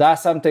 So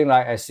that's something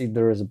like I see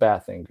there is a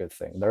bad thing, good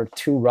thing. They're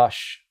too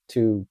rushed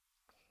to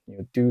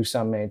do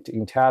some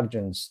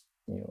intelligence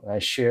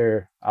and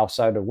share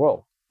outside the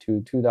world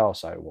to the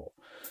outside world.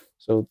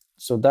 So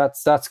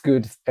that's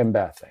good and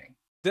bad thing.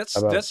 That's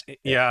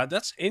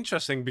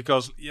interesting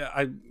because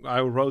I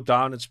wrote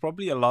down it's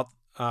probably a lot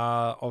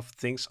of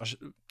things are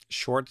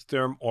short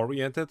term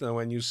oriented, and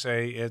when you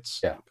say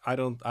it's I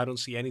don't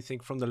see anything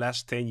from the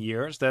last 10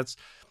 years, that's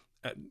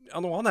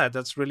on the one hand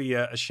that's really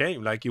a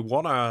shame. Like you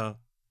wanna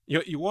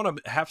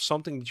have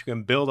something that you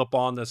can build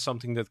upon, that's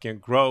something that can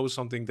grow,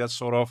 something that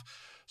sort of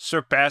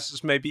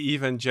surpasses maybe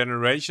even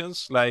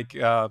generations, like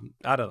I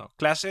don't know,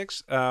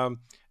 classics,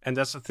 and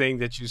that's the thing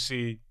that you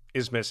see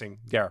is missing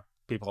there.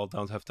 People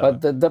don't have time.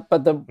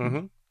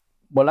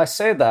 When I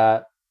say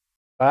that,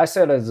 I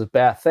said it's a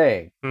bad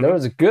thing. There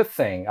is a good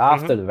thing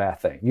after the bad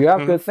thing. You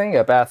have good thing,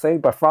 a bad thing,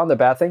 but from the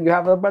bad thing, you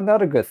have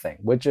another good thing,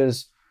 which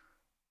is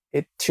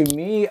it. To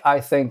me, I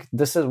think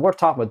we're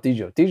talking about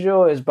digital.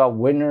 Digital is about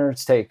winner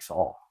takes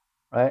all,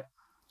 right?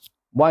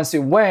 Once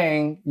you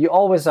win, you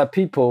always have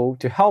people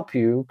to help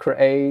you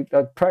create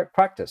a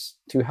practice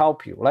to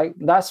help you. Like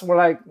that's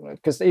what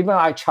because even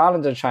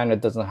Challenger China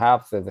doesn't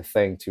have the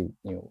thing to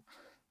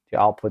to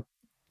output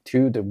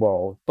to the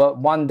world. But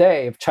one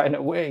day, if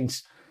China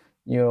wins,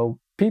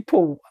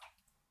 people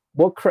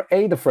will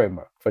create a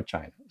framework for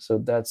China.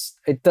 So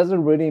it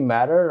doesn't really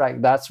matter.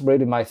 Like that's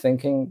really my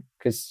thinking,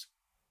 because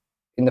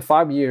in the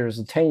 5 years,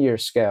 the 10-year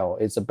scale,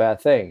 it's a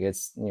bad thing.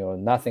 It's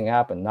nothing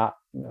happened.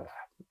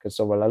 Because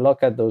so when I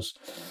look at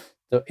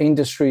the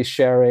industry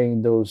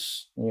sharing,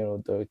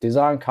 the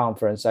design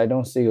conference, I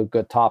don't see a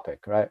good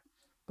topic, right?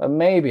 But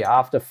maybe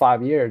after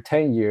 5 years,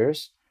 10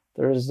 years,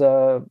 there's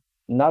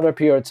another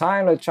period of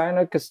time like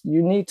China, because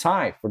you need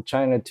time for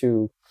China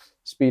to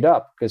speed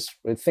up. Because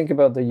think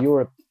about the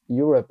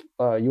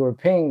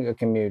European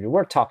community,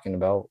 we're talking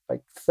about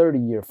like 30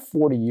 years,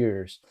 40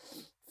 years,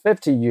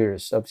 50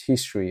 years of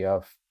history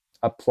of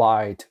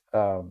applied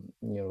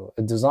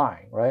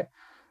design, right?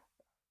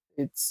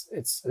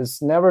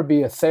 It's never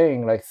be a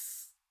thing like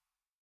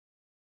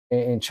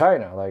in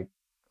China like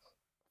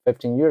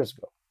 15 years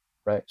ago,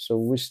 right? So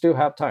we still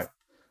have time.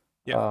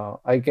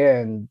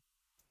 Again,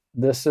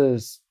 this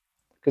is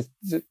because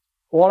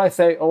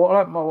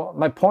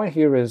my point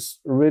here is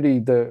really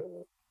the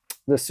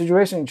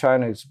situation in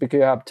China is because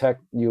you have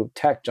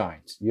tech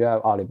giants. You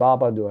have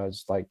Alibaba, who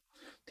has like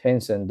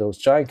Tencent, those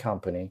giant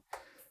company.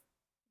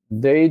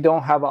 They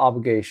don't have an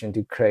obligation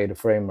to create a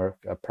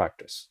framework of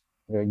practice.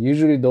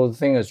 Usually those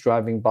things are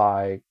driving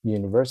by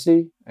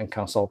university and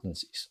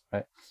consultancies,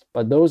 right?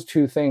 But those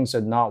two things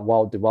are not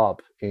well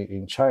developed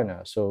in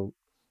China. So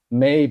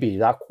maybe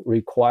that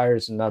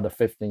requires another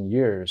 15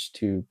 years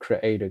to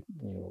create a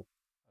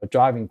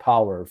driving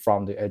power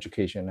from the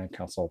education and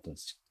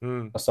consultancies.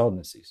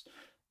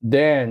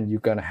 Then you're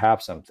gonna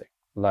have something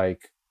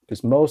like,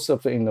 because most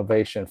of the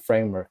innovation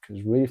framework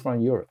is really from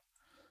Europe.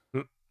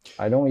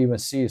 I don't even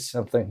see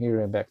something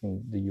here back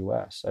in the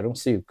US. I don't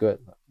see good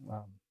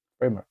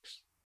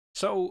frameworks.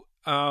 So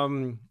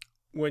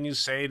when you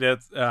say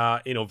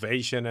that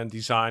innovation and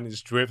design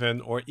is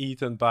driven or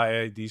eaten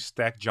by these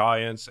tech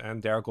giants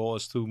and their goal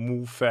is to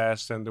move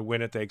fast and the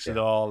winner takes it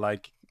all,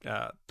 like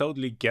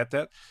totally get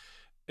that.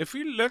 If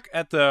we look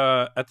at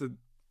the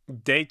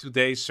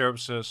day-to-day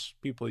services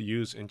people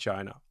use in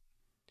China,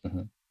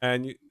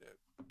 and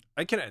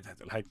I can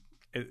like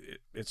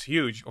it's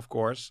huge, of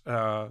course.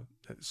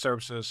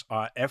 Services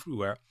are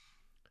everywhere.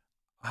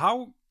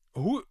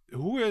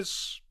 Who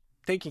is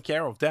taking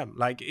care of them?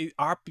 Like,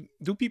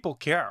 do people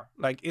care?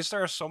 Like, is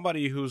there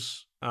somebody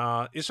who's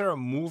is there a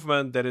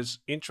movement that is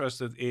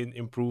interested in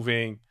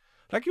improving,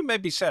 like you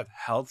maybe said,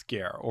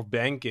 healthcare or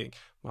banking?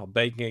 Well,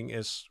 banking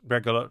is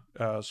regular,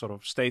 sort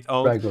of state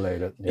owned.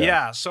 Regulated, yeah.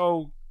 Yeah.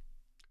 So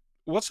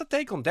what's the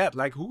take on that?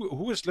 Like,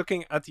 who is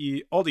looking at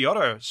the all the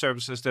other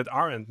services that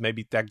aren't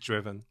maybe tech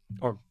driven,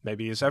 or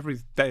maybe is every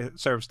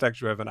service tech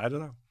driven? I don't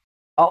know.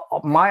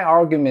 My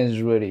argument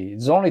is really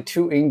it's only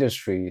two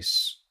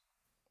industries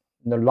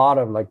a lot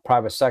of like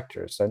private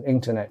sectors and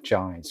internet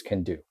giants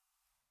can do.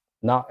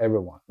 Not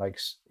everyone, like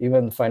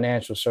even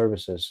financial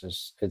services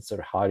is it's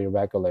highly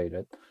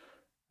regulated.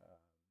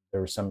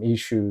 There are some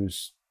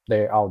issues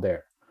there out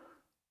there.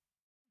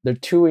 The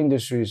two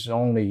industries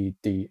only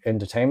the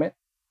entertainment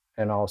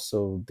and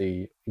also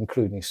the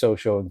including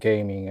social and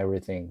gaming,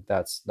 everything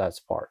that's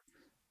part.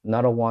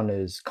 Another one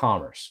is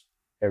commerce,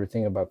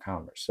 everything about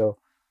commerce. So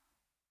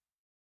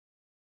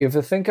if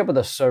you think about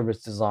the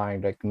service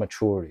design like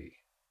maturity,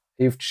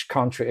 each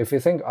country, if you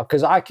think,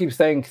 because I keep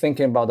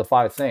thinking about the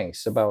five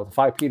things, about the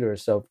five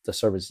pillars of the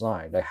service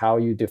design, like how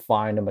you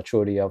define the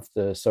maturity of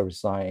the service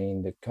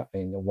design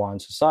in the one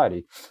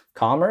society,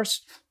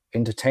 commerce,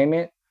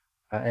 entertainment,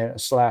 and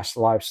slash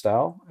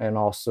lifestyle, and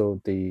also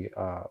the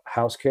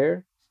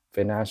healthcare,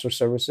 financial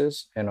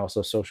services, and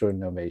also social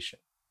innovation,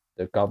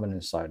 the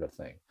governance side of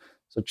things.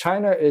 So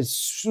China is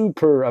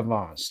super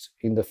advanced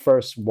in the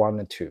first one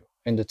and two,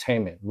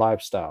 entertainment,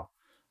 lifestyle,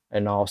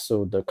 and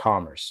also the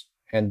commerce.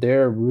 And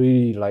they're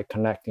really like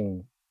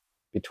connecting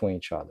between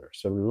each other.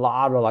 So a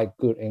lot of like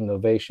good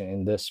innovation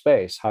in this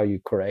space, how you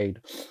create.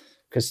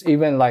 Because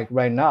even like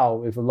right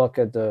now, if you look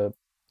at the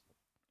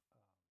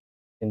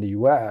in the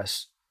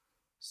US,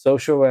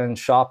 social and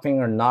shopping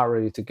are not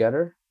really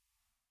together.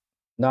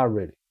 Not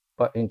really.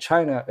 But in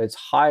China, it's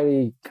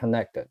highly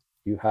connected.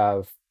 You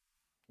have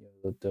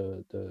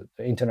the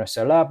internet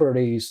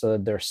celebrities,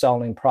 they're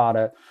selling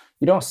product.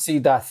 You don't see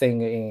that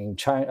thing in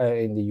China,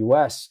 in the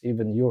US,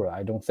 even Europe.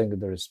 I don't think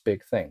there's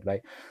big thing.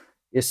 Like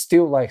it's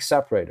still like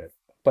separated.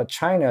 But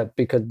China,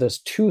 because there's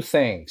two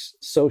things,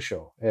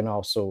 social and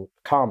also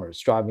commerce,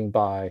 driving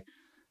by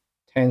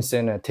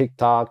Tencent and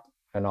TikTok,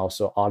 and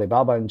also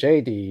Alibaba and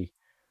JD,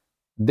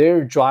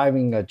 they're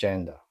driving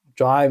agenda,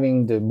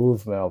 driving the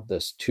movement of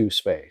this two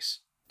spaces.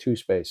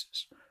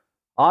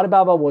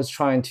 Alibaba was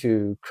trying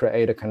to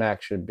create a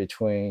connection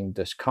between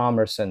this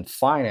commerce and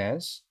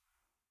finance,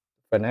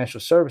 financial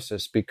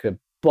services, because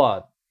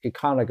but it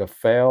kind of like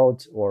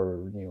failed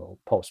or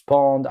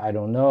postponed. I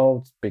don't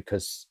know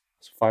because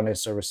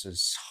finance services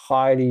is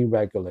highly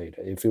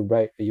regulated. If you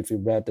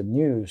read the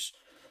news,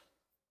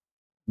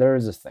 there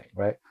is a thing,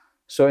 right?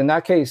 So in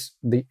that case,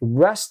 the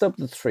rest of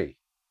the three,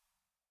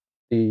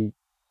 the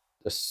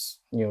the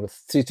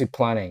city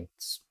planning,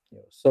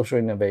 social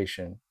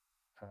innovation,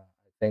 I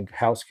think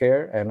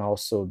healthcare and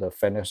also the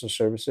financial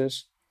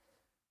services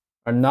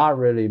are not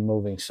really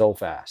moving so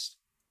fast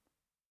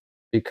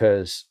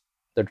because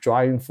the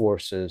driving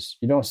forces,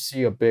 you don't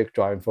see a big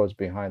driving force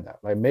behind that.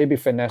 Like maybe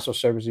financial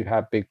services, you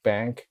have big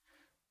bank,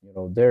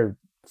 they're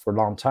for a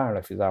long time.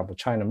 Like for example,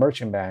 China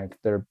Merchant Bank,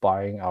 they're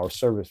buying our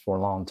service for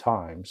a long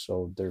time,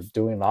 so they're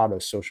doing a lot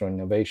of social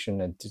innovation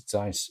and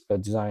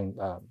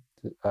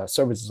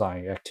service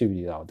design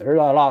activities out there. There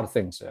are a lot of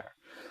things there,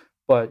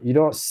 but you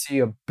don't see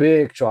a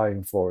big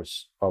driving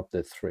force of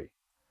the three.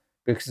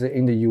 Because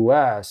in the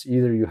US,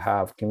 either you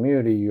have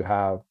community, you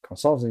have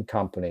consulting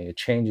company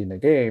changing the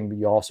game,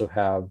 you also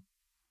have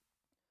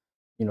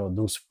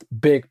those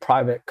big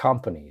private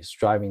companies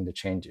driving the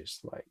changes,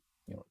 like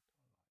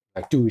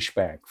Deutsche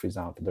Bank, for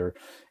example. They're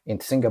in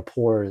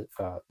Singapore,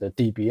 the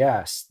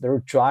DBS, they're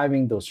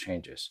driving those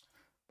changes.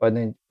 But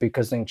then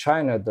because in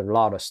China, there are a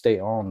lot of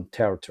state-owned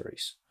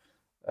territories,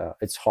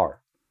 it's hard.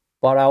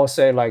 But I would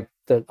say like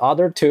the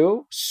other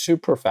two,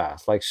 super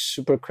fast, like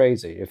super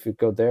crazy. If you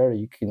go there,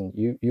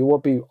 you will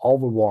be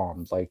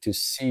overwhelmed, like to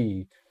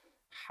see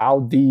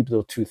how deep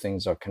those two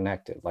things are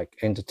connected, like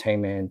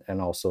entertainment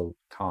and also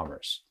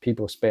commerce.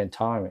 People spend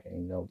time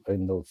in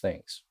those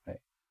things, right?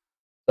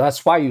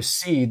 That's why you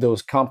see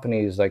those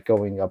companies like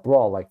going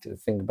abroad, like to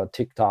think about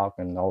TikTok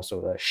and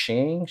also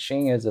Shein.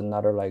 Shein is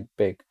another like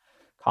big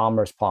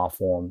commerce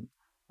platform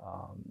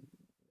um,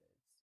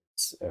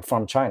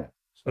 from China.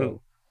 Mm.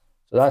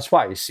 So that's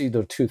why you see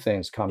those two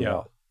things coming Yeah.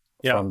 up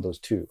Yeah. from those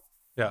two,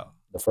 Yeah.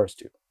 the first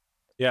two.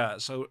 Yeah,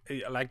 so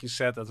like you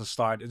said at the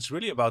start, it's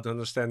really about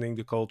understanding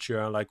the culture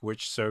and like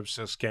which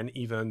services can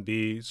even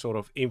be sort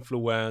of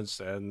influenced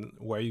and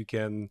where you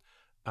can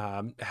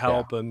Yeah.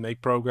 help and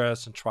make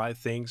progress and try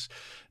things.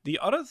 The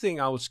other thing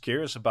I was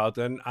curious about,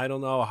 and I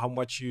don't know how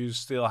much you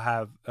still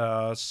have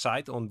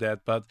sight on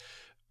that, but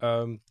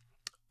um,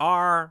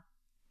 are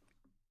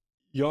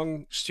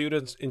young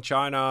students in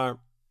China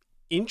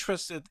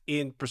interested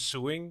in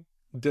pursuing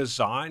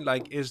design?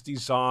 Like, is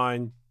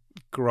design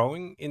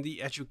growing in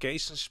the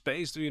education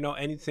space? Do you know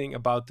anything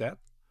about that?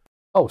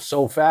 Oh,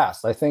 so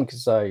fast. I think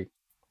it's like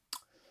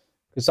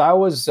because I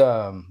was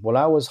when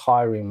I was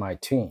hiring my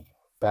team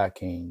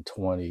back in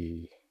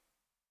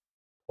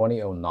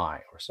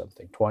 2009 or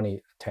something,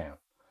 2010.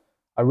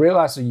 I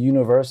realized the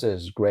university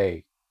is a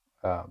great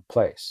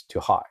place to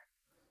hire.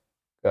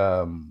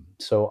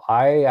 So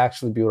I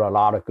actually built a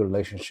lot of good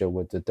relationship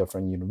with the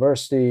different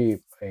university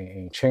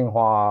in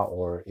Tsinghua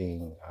or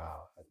in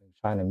I think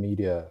China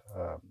Media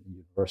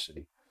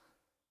University.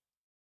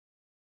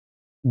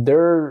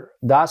 There,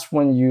 that's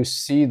when you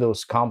see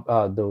those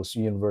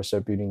universities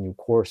are building new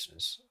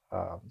courses,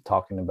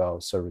 talking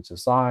about service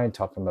design,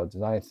 talking about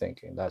design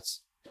thinking.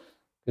 That's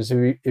because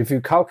if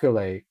you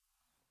calculate,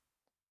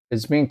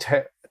 it's been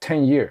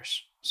 10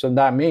 years. So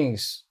that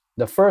means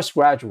the first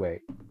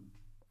graduate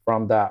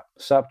from that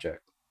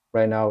subject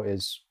right now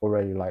is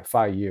already like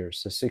 5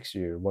 years to 6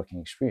 year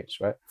working experience,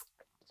 right?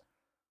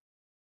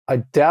 I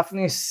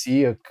definitely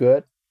see a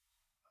good,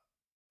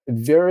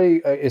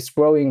 very it's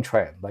growing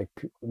trend. Like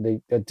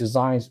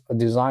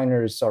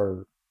designers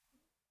are,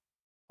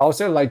 I would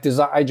say like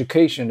design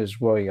education is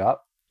growing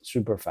up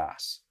super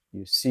fast.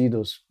 You see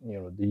those,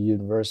 the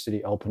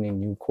university opening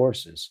new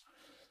courses.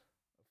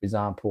 For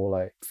example,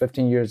 like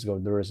 15 years ago,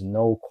 there was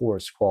no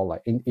course called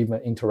like even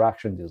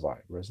interaction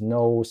design. There's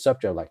no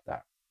subject like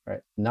that,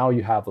 right? Now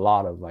you have a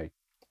lot of like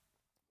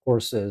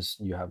courses,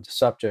 you have the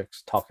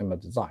subjects talking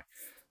about design.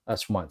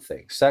 That's one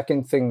thing.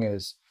 Second thing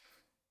is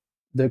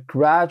the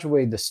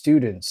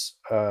students,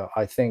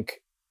 I think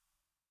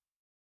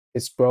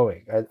it's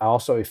growing.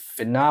 Also a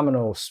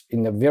phenomenal,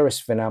 in a very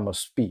phenomenal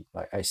speed.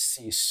 Like I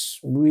see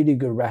really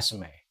good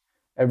resume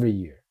every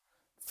year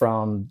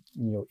from,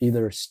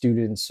 either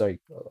students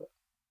like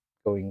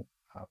going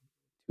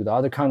to the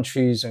other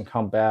countries and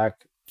come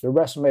back. The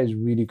resume is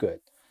really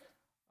good.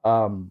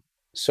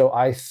 So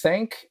I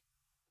think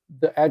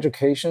the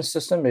education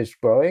system is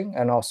growing,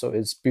 and also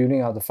it's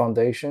building out the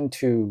foundation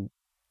to,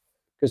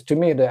 because to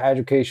me the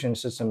education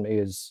system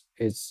is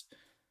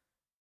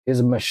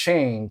a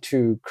machine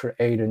to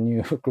create a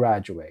new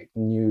graduate,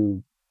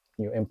 new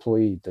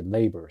employee, the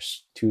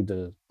laborers to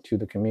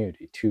the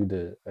community, to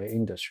the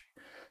industry.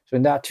 So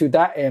in that, to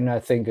that end, I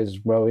think is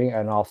growing,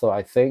 and also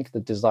I think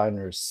the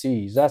designers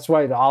sees. That's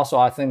why also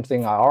I think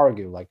I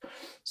argue like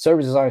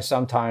service design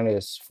sometimes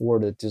is for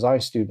the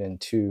design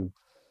student to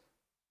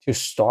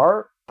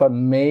start, but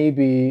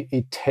maybe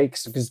it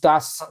takes, because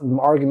that's an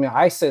argument.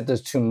 I said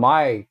this to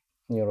my,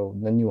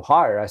 the new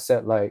hire. I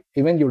said like,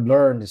 even you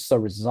learn the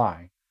service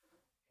design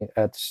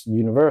at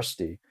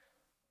university,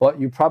 but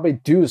you probably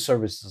do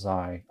service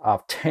design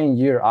of 10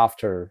 years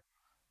after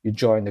you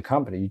join the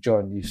company,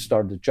 you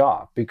start the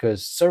job,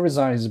 because service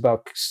design is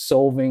about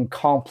solving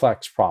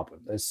complex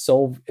problems.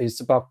 It's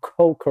about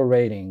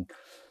co-creating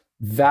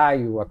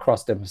value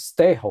across the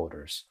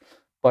stakeholders.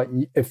 But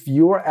if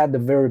you're at the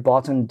very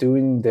bottom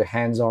doing the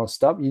hands-on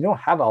stuff, you don't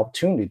have an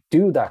opportunity to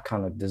do that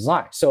kind of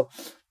design. So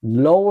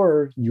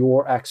lower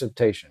your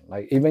expectation.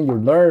 Like even you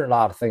learn a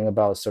lot of things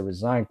about service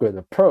design, good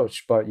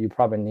approach, but you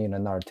probably need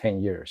another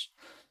 10 years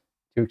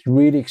to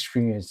really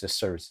experience the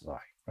service design,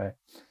 right?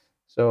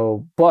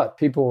 So, but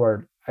people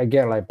are,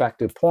 again, like back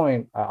to the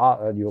point,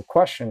 your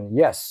question,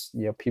 yes,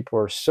 people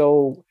are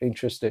so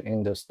interested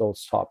in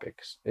those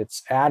topics.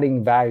 It's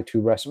adding value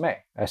to resume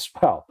as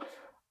well.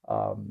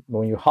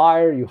 When you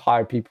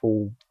hire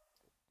people,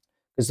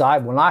 because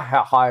when I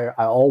hire,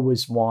 I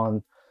always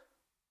want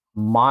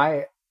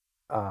my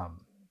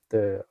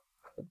the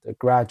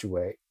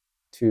graduate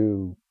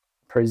to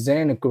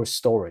present a good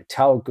story,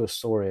 tell a good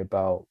story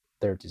about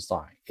their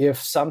design.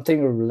 If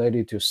something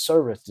related to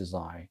service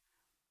design,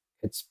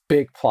 it's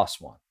big plus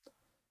one,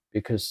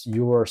 because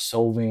you are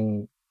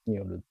solving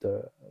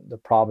the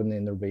problem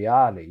in the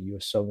reality. You're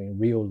solving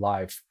real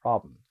life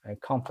problem and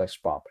complex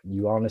problem.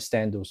 You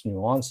understand those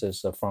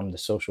nuances from the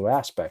social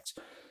aspects.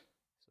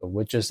 So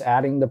we're just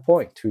adding the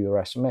point to your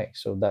resume.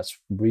 So that's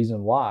the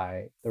reason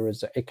why there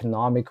is an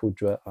economical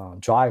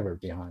driver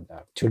behind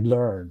that, to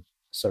learn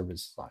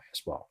service design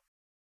as well.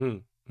 Hmm.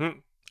 Hmm.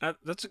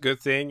 That's a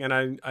good thing, and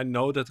I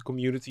know that the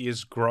community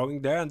is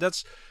growing there, and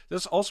that's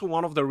also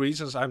one of the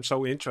reasons I'm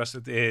so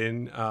interested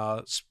in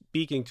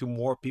speaking to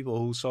more people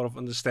who sort of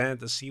understand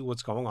and see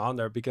what's going on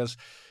there. Because,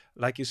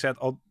 like you said,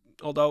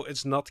 although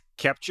it's not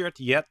captured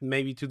yet,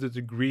 maybe to the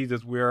degree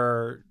that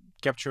we're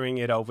capturing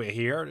it over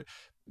here,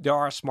 there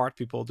are smart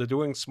people. They're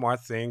doing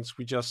smart things.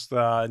 We just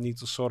need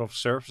to sort of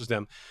surface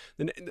them.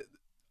 And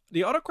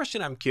the other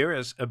question I'm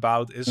curious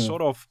about is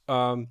sort of.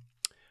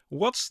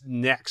 What's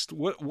next?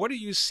 What do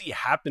you see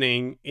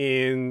happening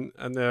in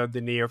the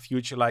near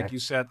future? Like you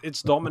said,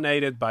 it's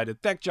dominated by the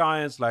tech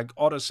giants. Like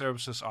other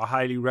services are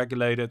highly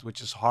regulated,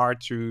 which is hard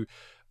to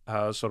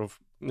sort of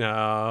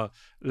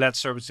let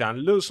service design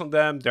loose on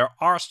them. There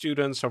are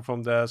students, so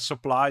from the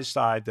supply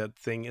side, that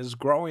thing is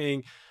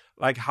growing.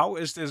 Like, how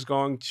is this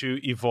going to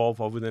evolve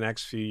over the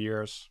next few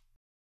years?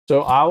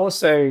 So I will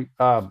say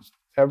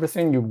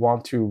everything you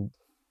want to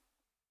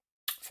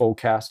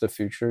forecast the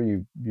future,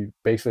 you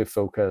basically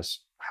focus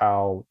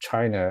how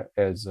China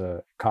as an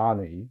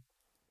economy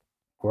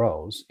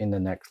grows in the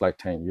next like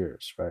 10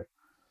 years, right?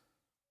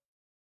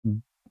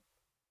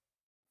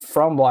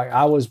 From like,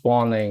 I was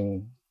born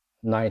in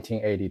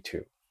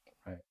 1982,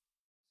 right?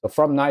 So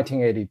from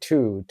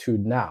 1982 to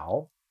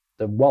now,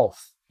 the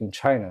wealth in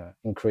China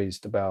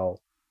increased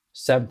about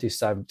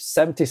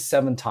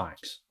 77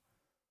 times.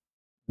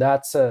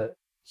 That's a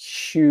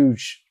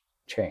huge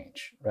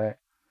change, right?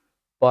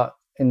 But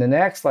in the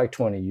next like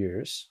 20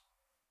 years,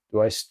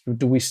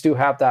 do we still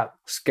have that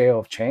scale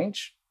of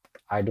change?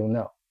 I don't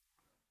know,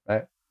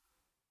 right?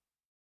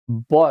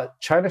 But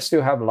China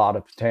still have a lot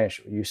of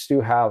potential. You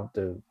still have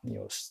the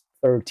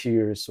third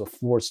tiers or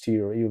fourth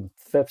tier or even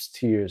fifth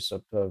tiers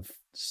of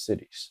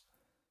cities.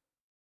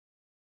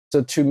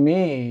 So to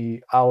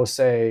me, I would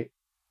say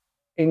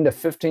in the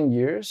 15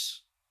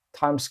 years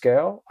time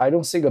scale, I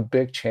don't see a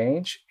big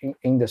change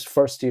in this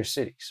first tier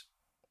cities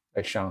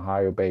like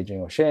Shanghai or Beijing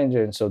or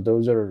Shenzhen. So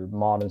those are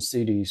modern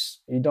cities.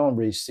 You don't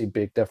really see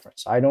big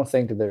difference. I don't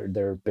think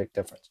they're a big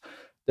difference.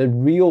 The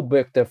real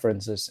big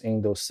differences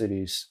in those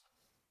cities,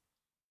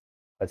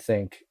 I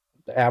think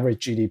the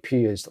average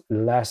GDP is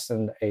less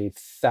than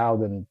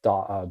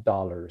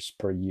 $1,000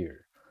 per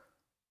year.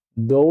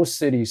 Those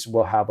cities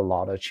will have a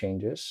lot of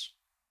changes.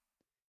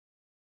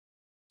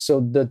 So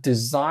the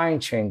design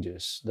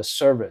changes, the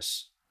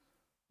service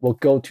will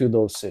go to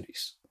those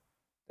cities.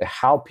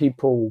 How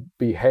people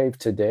behave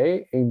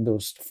today in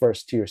those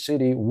first tier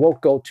city will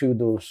go to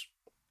those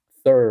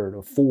third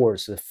or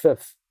fourth or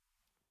fifth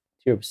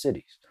tier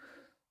cities.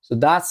 So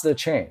that's the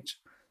change.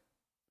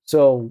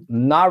 So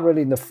not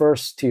really in the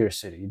first tier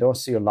city. You don't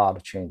see a lot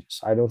of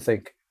changes. I don't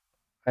think.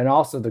 And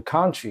also the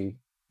country,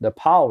 the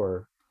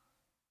power,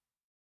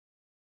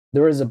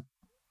 there is a,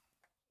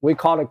 we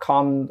call it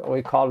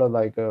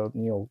like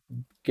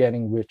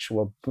getting rich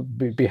or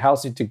be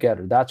healthy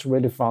together. That's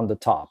really from the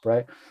top,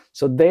 right?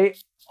 So they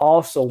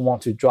also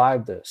want to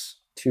drive this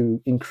to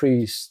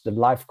increase the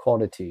life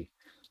quality,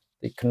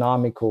 the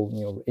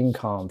economical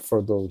income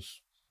for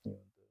those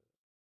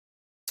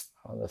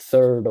the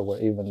third or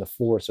even the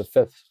fourth or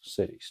fifth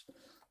cities.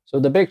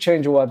 So the big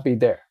change will be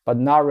there, but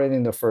not really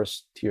in the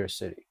first tier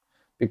city,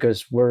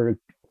 because we're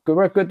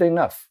good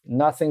enough,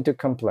 nothing to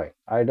complain.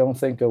 I don't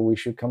think we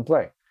should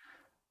complain.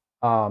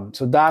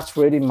 So that's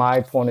really my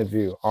point of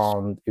view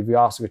on if you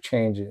ask a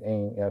change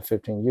in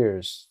 15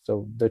 years.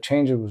 So the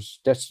change was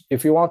just,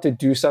 if you want to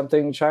do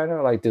something in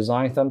China, like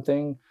design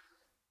something,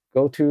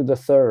 go to the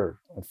third,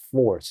 and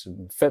fourth,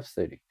 and fifth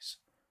cities,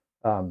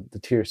 the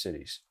tier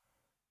cities.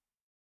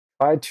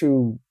 Try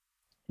to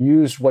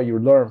use what you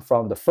learn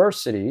from the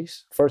first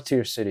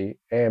tier city,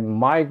 and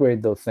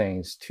migrate those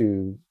things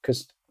to,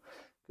 because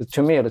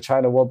to me, the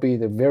China will be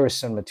very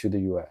similar to the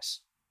US.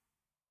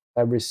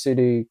 Every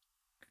city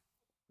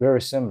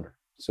very similar.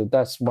 So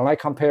that's when I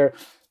compare.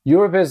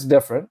 Europe is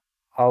different.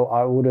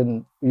 I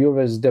wouldn't.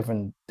 Europe is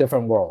different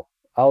world.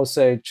 I would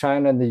say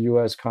China and the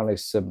U.S. kind of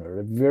similar.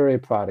 They're very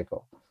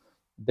practical.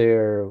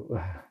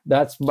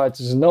 That's but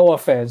there's no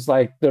offense.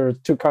 Like there are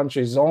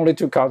only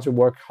two countries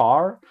work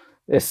hard.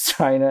 It's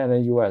China and the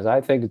U.S.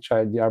 I think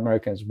the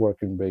Americans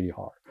working really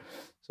hard.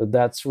 So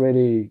that's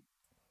really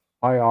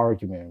my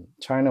argument.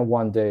 China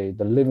one day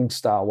the living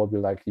style will be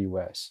like the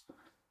U.S.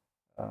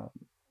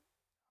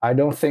 I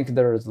don't think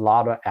there's a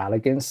lot of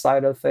elegant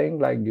side of thing.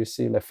 Like you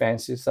see the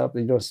fancy stuff.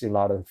 You don't see a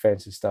lot of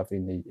fancy stuff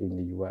in the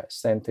US.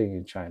 Same thing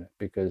in China,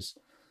 because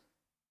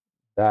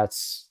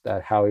that's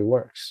how it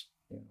works.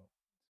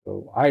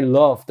 So I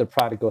love the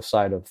practical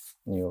side of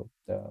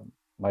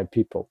my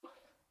people,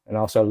 and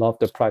also I love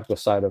the practical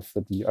side of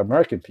the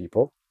American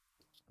people.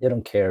 They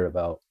don't care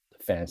about the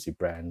fancy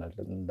brand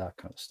and that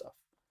kind of stuff.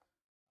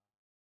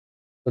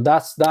 So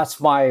that's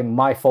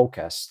my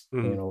focus.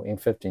 In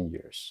 15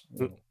 years.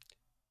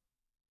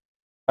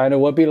 And it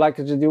would be like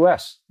the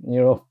US,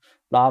 a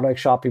lot of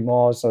shopping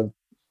malls. So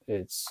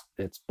it's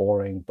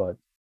boring, but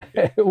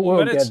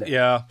we'll get there.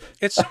 Yeah,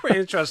 it's super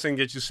interesting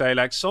that you say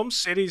like some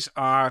cities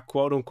are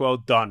quote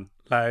unquote done.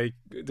 Like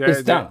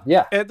it's done.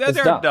 Yeah,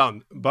 they're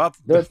done. But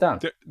they're done.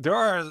 There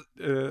are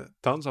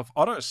tons of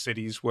other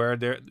cities where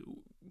that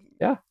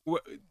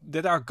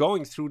are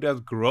going through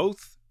that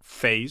growth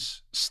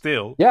phase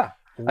still. Yeah,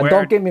 and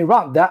don't get me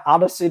wrong. That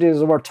other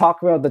cities we're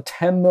talking about, the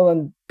 10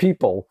 million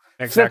people.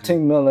 Exactly.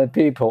 15 million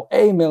people,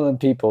 8 million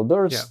people.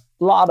 There's a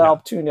lot of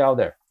opportunity out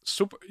there.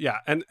 Super, yeah,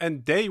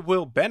 and they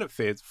will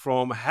benefit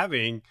from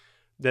having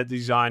that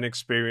design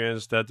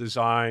experience, that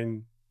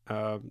design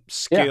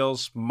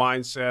skills,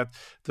 mindset.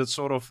 That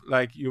sort of,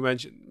 like you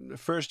mentioned,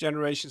 first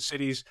generation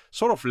cities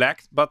sort of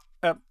lacked, but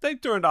they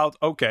turned out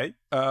okay.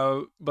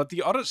 But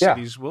the other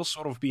cities will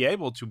sort of be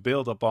able to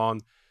build upon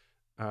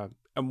a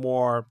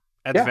more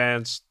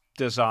advanced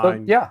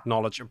design,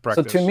 knowledge and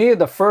practice. So to me,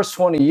 the first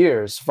 20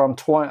 years from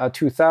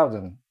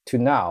 2000 to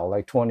now,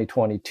 like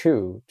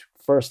 2022,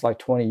 first like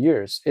 20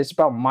 years, it's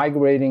about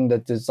migrating the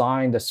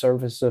design, the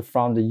services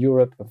from the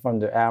Europe, from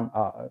the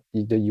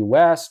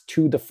US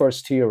to the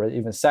first tier or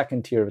even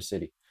second tier of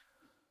city.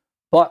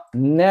 But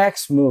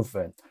next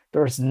movement,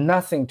 there's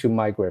nothing to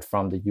migrate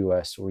from the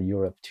US or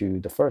Europe to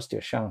the first tier.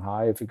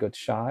 Shanghai, if you go to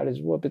Shanghai, it's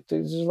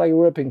like a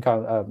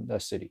European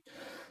city.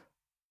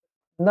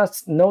 And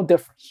that's no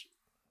difference.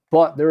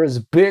 But there is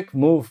a big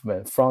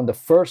movement from the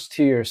first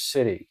tier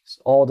cities,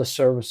 all the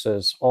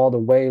services, all the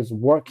ways of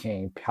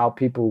working, how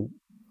people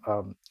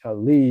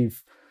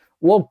live,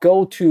 will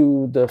go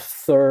to the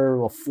third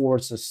or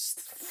fourth or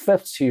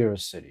fifth tier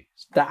cities.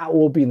 That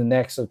will be the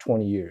next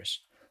 20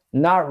 years.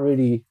 Not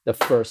really the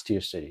first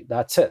tier city.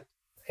 That's it.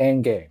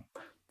 end game.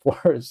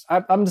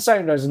 I'm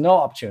saying there's no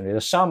opportunity.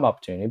 There's some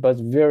opportunity, but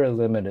it's very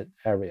limited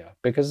area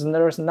because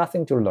there's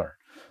nothing to learn.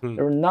 Hmm.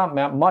 There are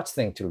not much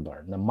thing to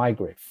learn to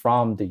migrate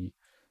from the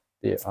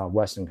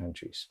Western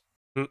countries.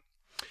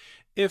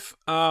 If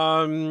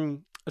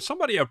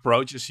somebody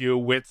approaches you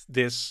with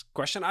this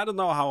question, I don't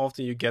know how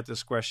often you get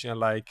this question,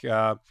 like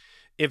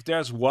if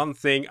there's one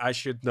thing I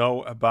should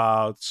know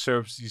about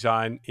service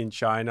design in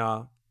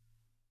China,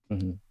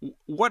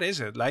 what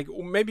is it? Like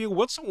maybe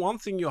what's the one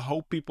thing you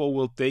hope people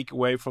will take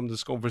away from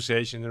this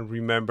conversation and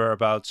remember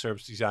about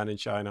service design in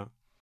China?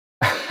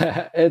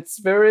 It's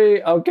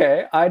very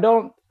okay. I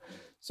don't.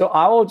 So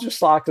I will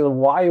just like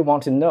why you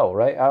want to know,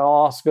 right?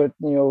 I'll ask a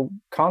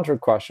counter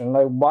question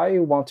like why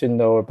you want to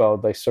know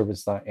about like service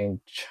design in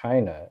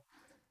China,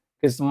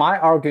 because my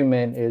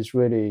argument is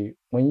really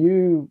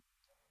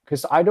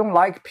because I don't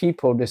like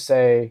people to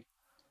say,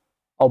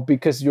 oh,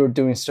 because you're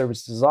doing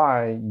service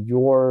design,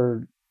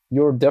 you're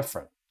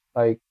different.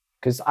 Like,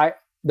 because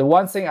the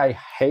one thing I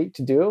hate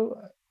to do,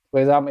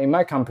 because I'm in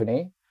my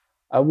company,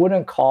 I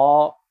wouldn't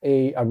call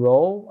a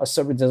role a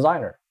service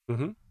designer.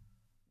 Mm-hmm.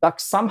 Like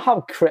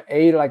somehow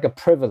create like a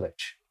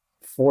privilege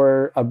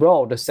for a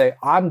role to say,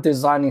 I'm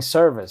designing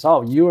service.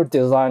 Oh, you're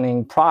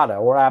designing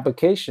product or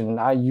application.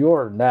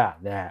 You're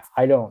that.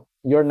 I don't,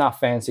 you're not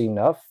fancy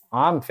enough.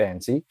 I'm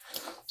fancy.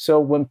 So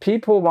when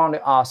people want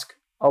to ask,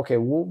 okay,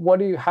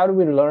 how do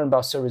we learn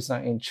about service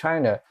design in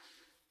China?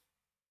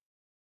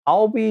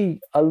 I'll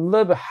be a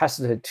little bit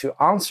hesitant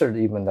to answer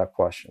even that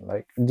question.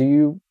 Like,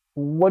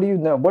 what do you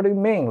know? What do you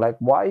mean? Like,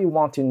 why you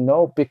want to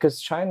know?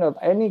 Because China,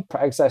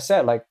 as I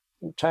said, like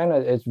China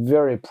is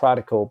very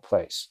practical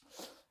place.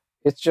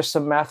 It's just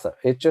a method.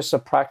 It's just a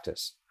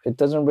practice. It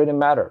doesn't really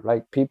matter.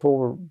 Like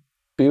people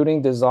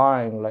building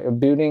design, like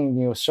building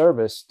new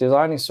service,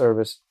 designing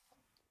service.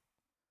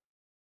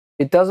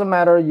 It doesn't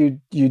matter. You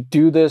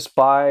do this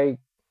by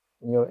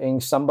in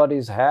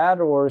somebody's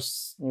head or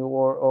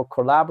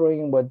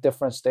collaborating with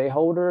different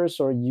stakeholders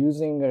or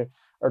using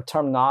a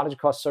terminology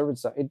called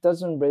service. It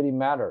doesn't really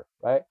matter,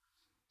 right?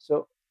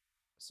 So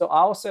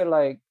I'll say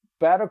like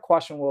better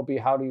question will be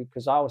how do you,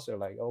 because I will say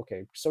like,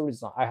 okay, service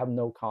design, I have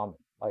no comment.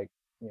 Like,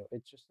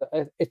 it's just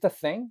it's a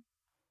thing.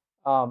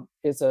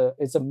 It's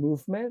a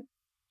movement,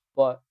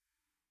 but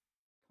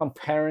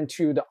comparing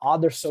to the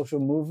other social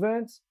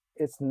movements,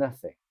 it's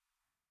nothing.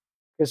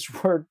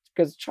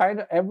 Because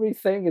China,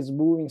 everything is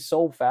moving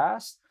so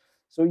fast.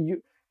 So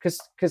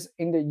because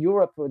in the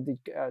Europe or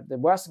the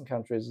Western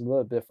countries is a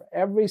little different.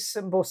 Every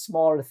simple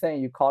smaller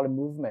thing you call a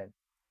movement,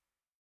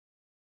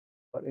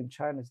 but in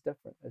China it's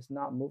different. It's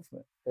not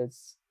movement.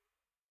 It's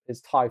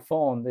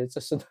typhoon. It's a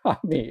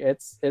tsunami.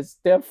 It's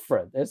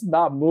different. It's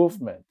not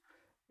movement.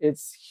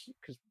 It's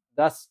because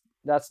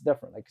that's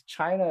different. Like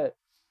China,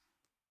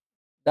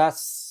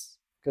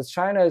 because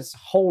China's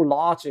whole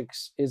logic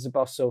is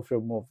about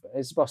social movement.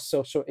 It's about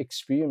social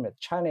experiment.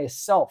 China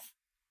itself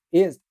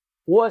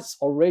was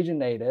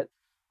originated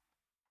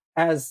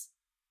as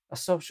a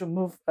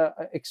social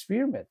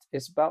experiment.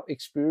 It's about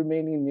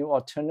experimenting new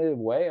alternative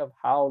way of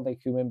how the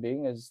human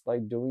being is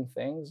like doing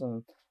things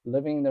and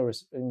living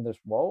in this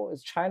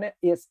world. China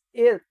it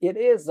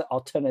is the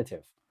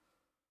alternative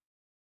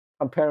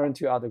comparing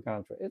to other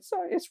countries.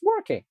 It's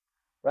working,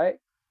 right?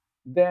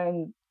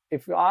 Then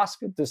if you ask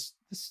this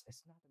it's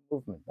not a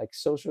movement. Like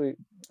socially,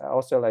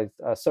 also like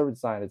service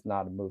design is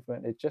not a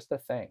movement. It's just a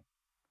thing.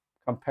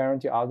 Comparing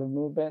to other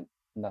movement,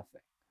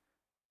 nothing.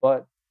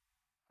 But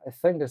I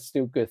think it's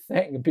still a good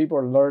thing. People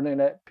are learning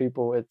it.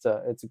 It's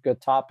a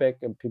good topic,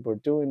 and people are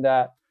doing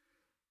that.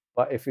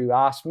 But if you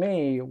ask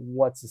me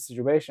what's the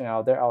situation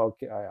out there,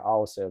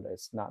 I'll say that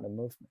it's not a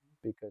movement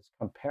because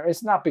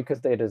it's not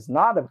because it is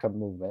not a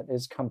movement.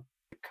 It's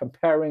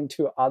comparing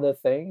to other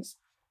things.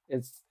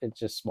 It's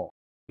just small.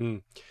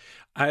 Mm.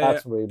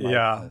 That's really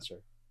my answer.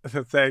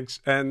 Thanks.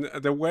 And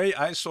the way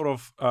I sort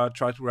of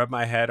try to wrap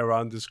my head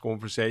around this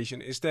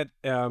conversation is that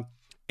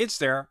it's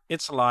there,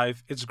 it's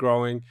alive, it's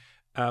growing.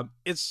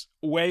 It's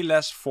way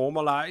less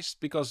formalized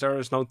because there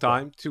is no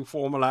time to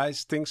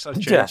formalize. Things are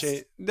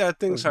changing. Yes.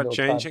 Things are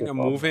changing and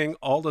moving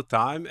all the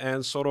time,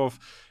 and sort of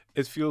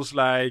it feels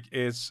like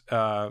it's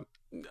a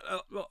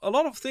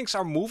lot of things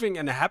are moving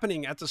and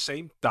happening at the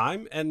same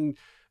time. And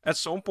at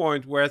some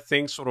point where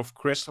things sort of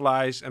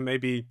crystallize, and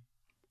maybe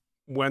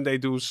when they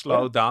do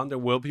slow down, there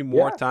will be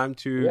more time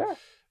to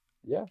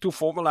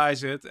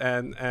formalize it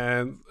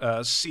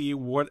and see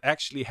what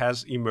actually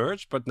has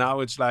emerged. But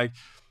now it's like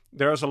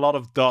there's a lot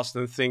of dust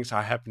and things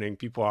are happening.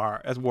 People are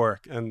at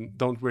work and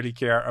don't really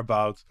care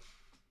about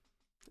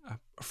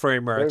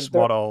frameworks,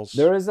 models.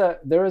 There is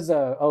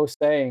a old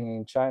saying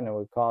in China.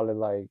 We call it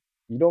like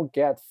you don't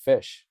get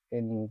fish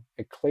in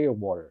a clear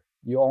water.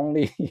 You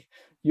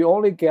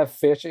only get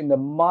fish in the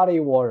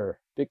muddy water.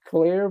 The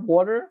clear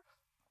water,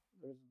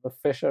 the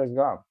fish is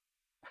gone.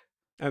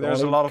 And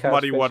there's a lot of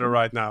muddy water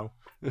right now.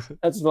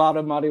 That's a lot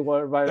of muddy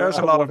water right now. There's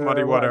a lot of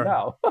muddy water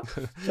now.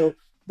 So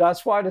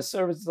that's why the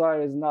service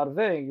design is not a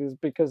thing, is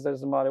because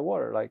there's muddy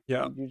water. Like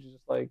you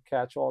just like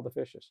catch all the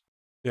fishes.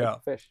 Yeah.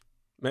 Fish.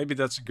 Maybe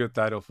that's a good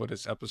title for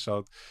this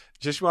episode.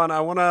 Jishwan,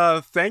 I want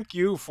to thank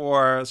you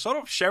for sort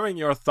of sharing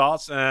your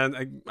thoughts,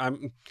 and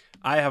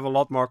I have a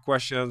lot more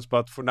questions,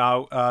 but for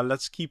now,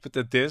 let's keep it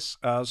at this.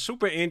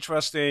 Super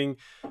interesting.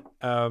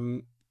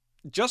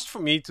 Just for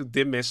me to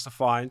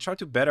demystify and try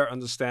to better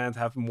understand,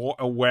 have more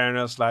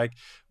awareness, like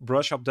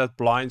brush up that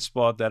blind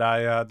spot that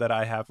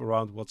I have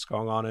around what's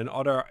going on in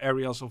other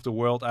areas of the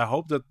world. I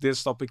hope that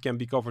this topic can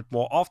be covered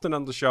more often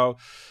on the show.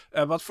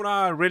 But for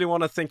now, I really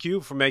want to thank you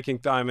for making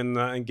time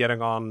and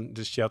getting on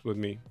this chat with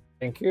me.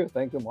 Thank you,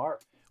 Mark.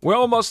 We're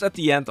almost at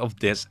the end of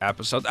this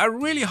episode. I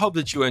really hope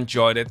that you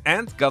enjoyed it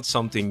and got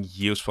something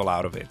useful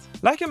out of it.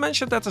 Like I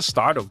mentioned at the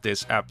start of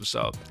this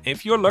episode,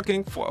 if you're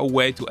looking for a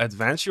way to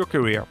advance your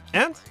career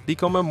and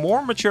become a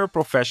more mature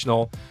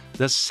professional,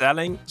 the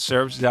Selling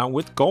Service Design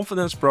with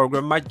Confidence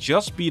program might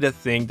just be the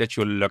thing that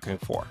you're looking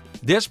for.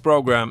 This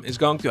program is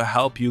going to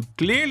help you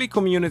clearly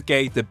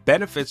communicate the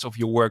benefits of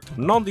your work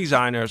to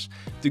non-designers,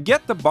 to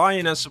get the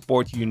buy-in and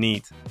support you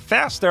need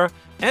faster,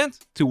 and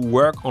to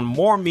work on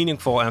more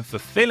meaningful and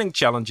fulfilling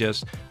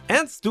challenges,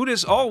 and do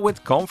this all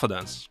with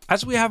confidence.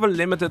 As we have a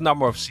limited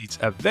number of seats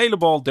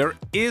available, there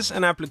is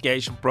an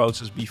application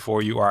process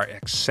before you are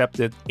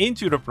accepted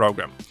into the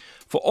program.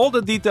 For all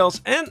the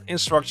details and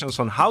instructions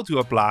on how to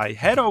apply,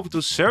 head over to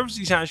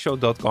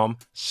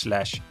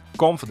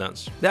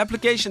servicedesignshow.com/confidence. The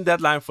application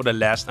deadline for the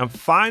last and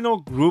final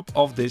group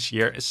of this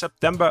year is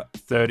September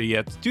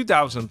 30th,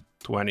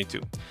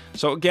 2022.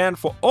 So again,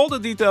 for all the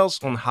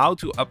details on how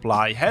to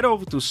apply, head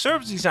over to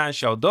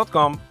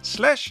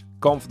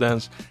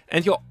servicedesignshow.com/confidence,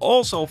 and you'll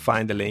also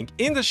find the link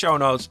in the show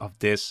notes of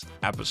this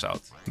episode.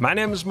 My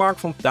name is Mark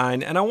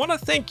Fontijn, and I want to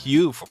thank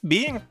you for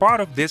being part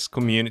of this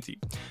community.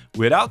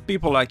 Without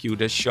people like you,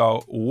 this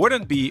show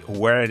wouldn't be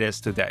where it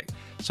is today.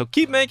 So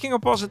keep making a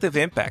positive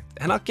impact,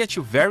 and I'll catch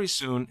you very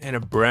soon in a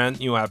brand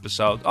new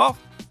episode of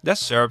The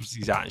Service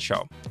Design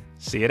Show.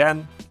 See you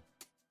then.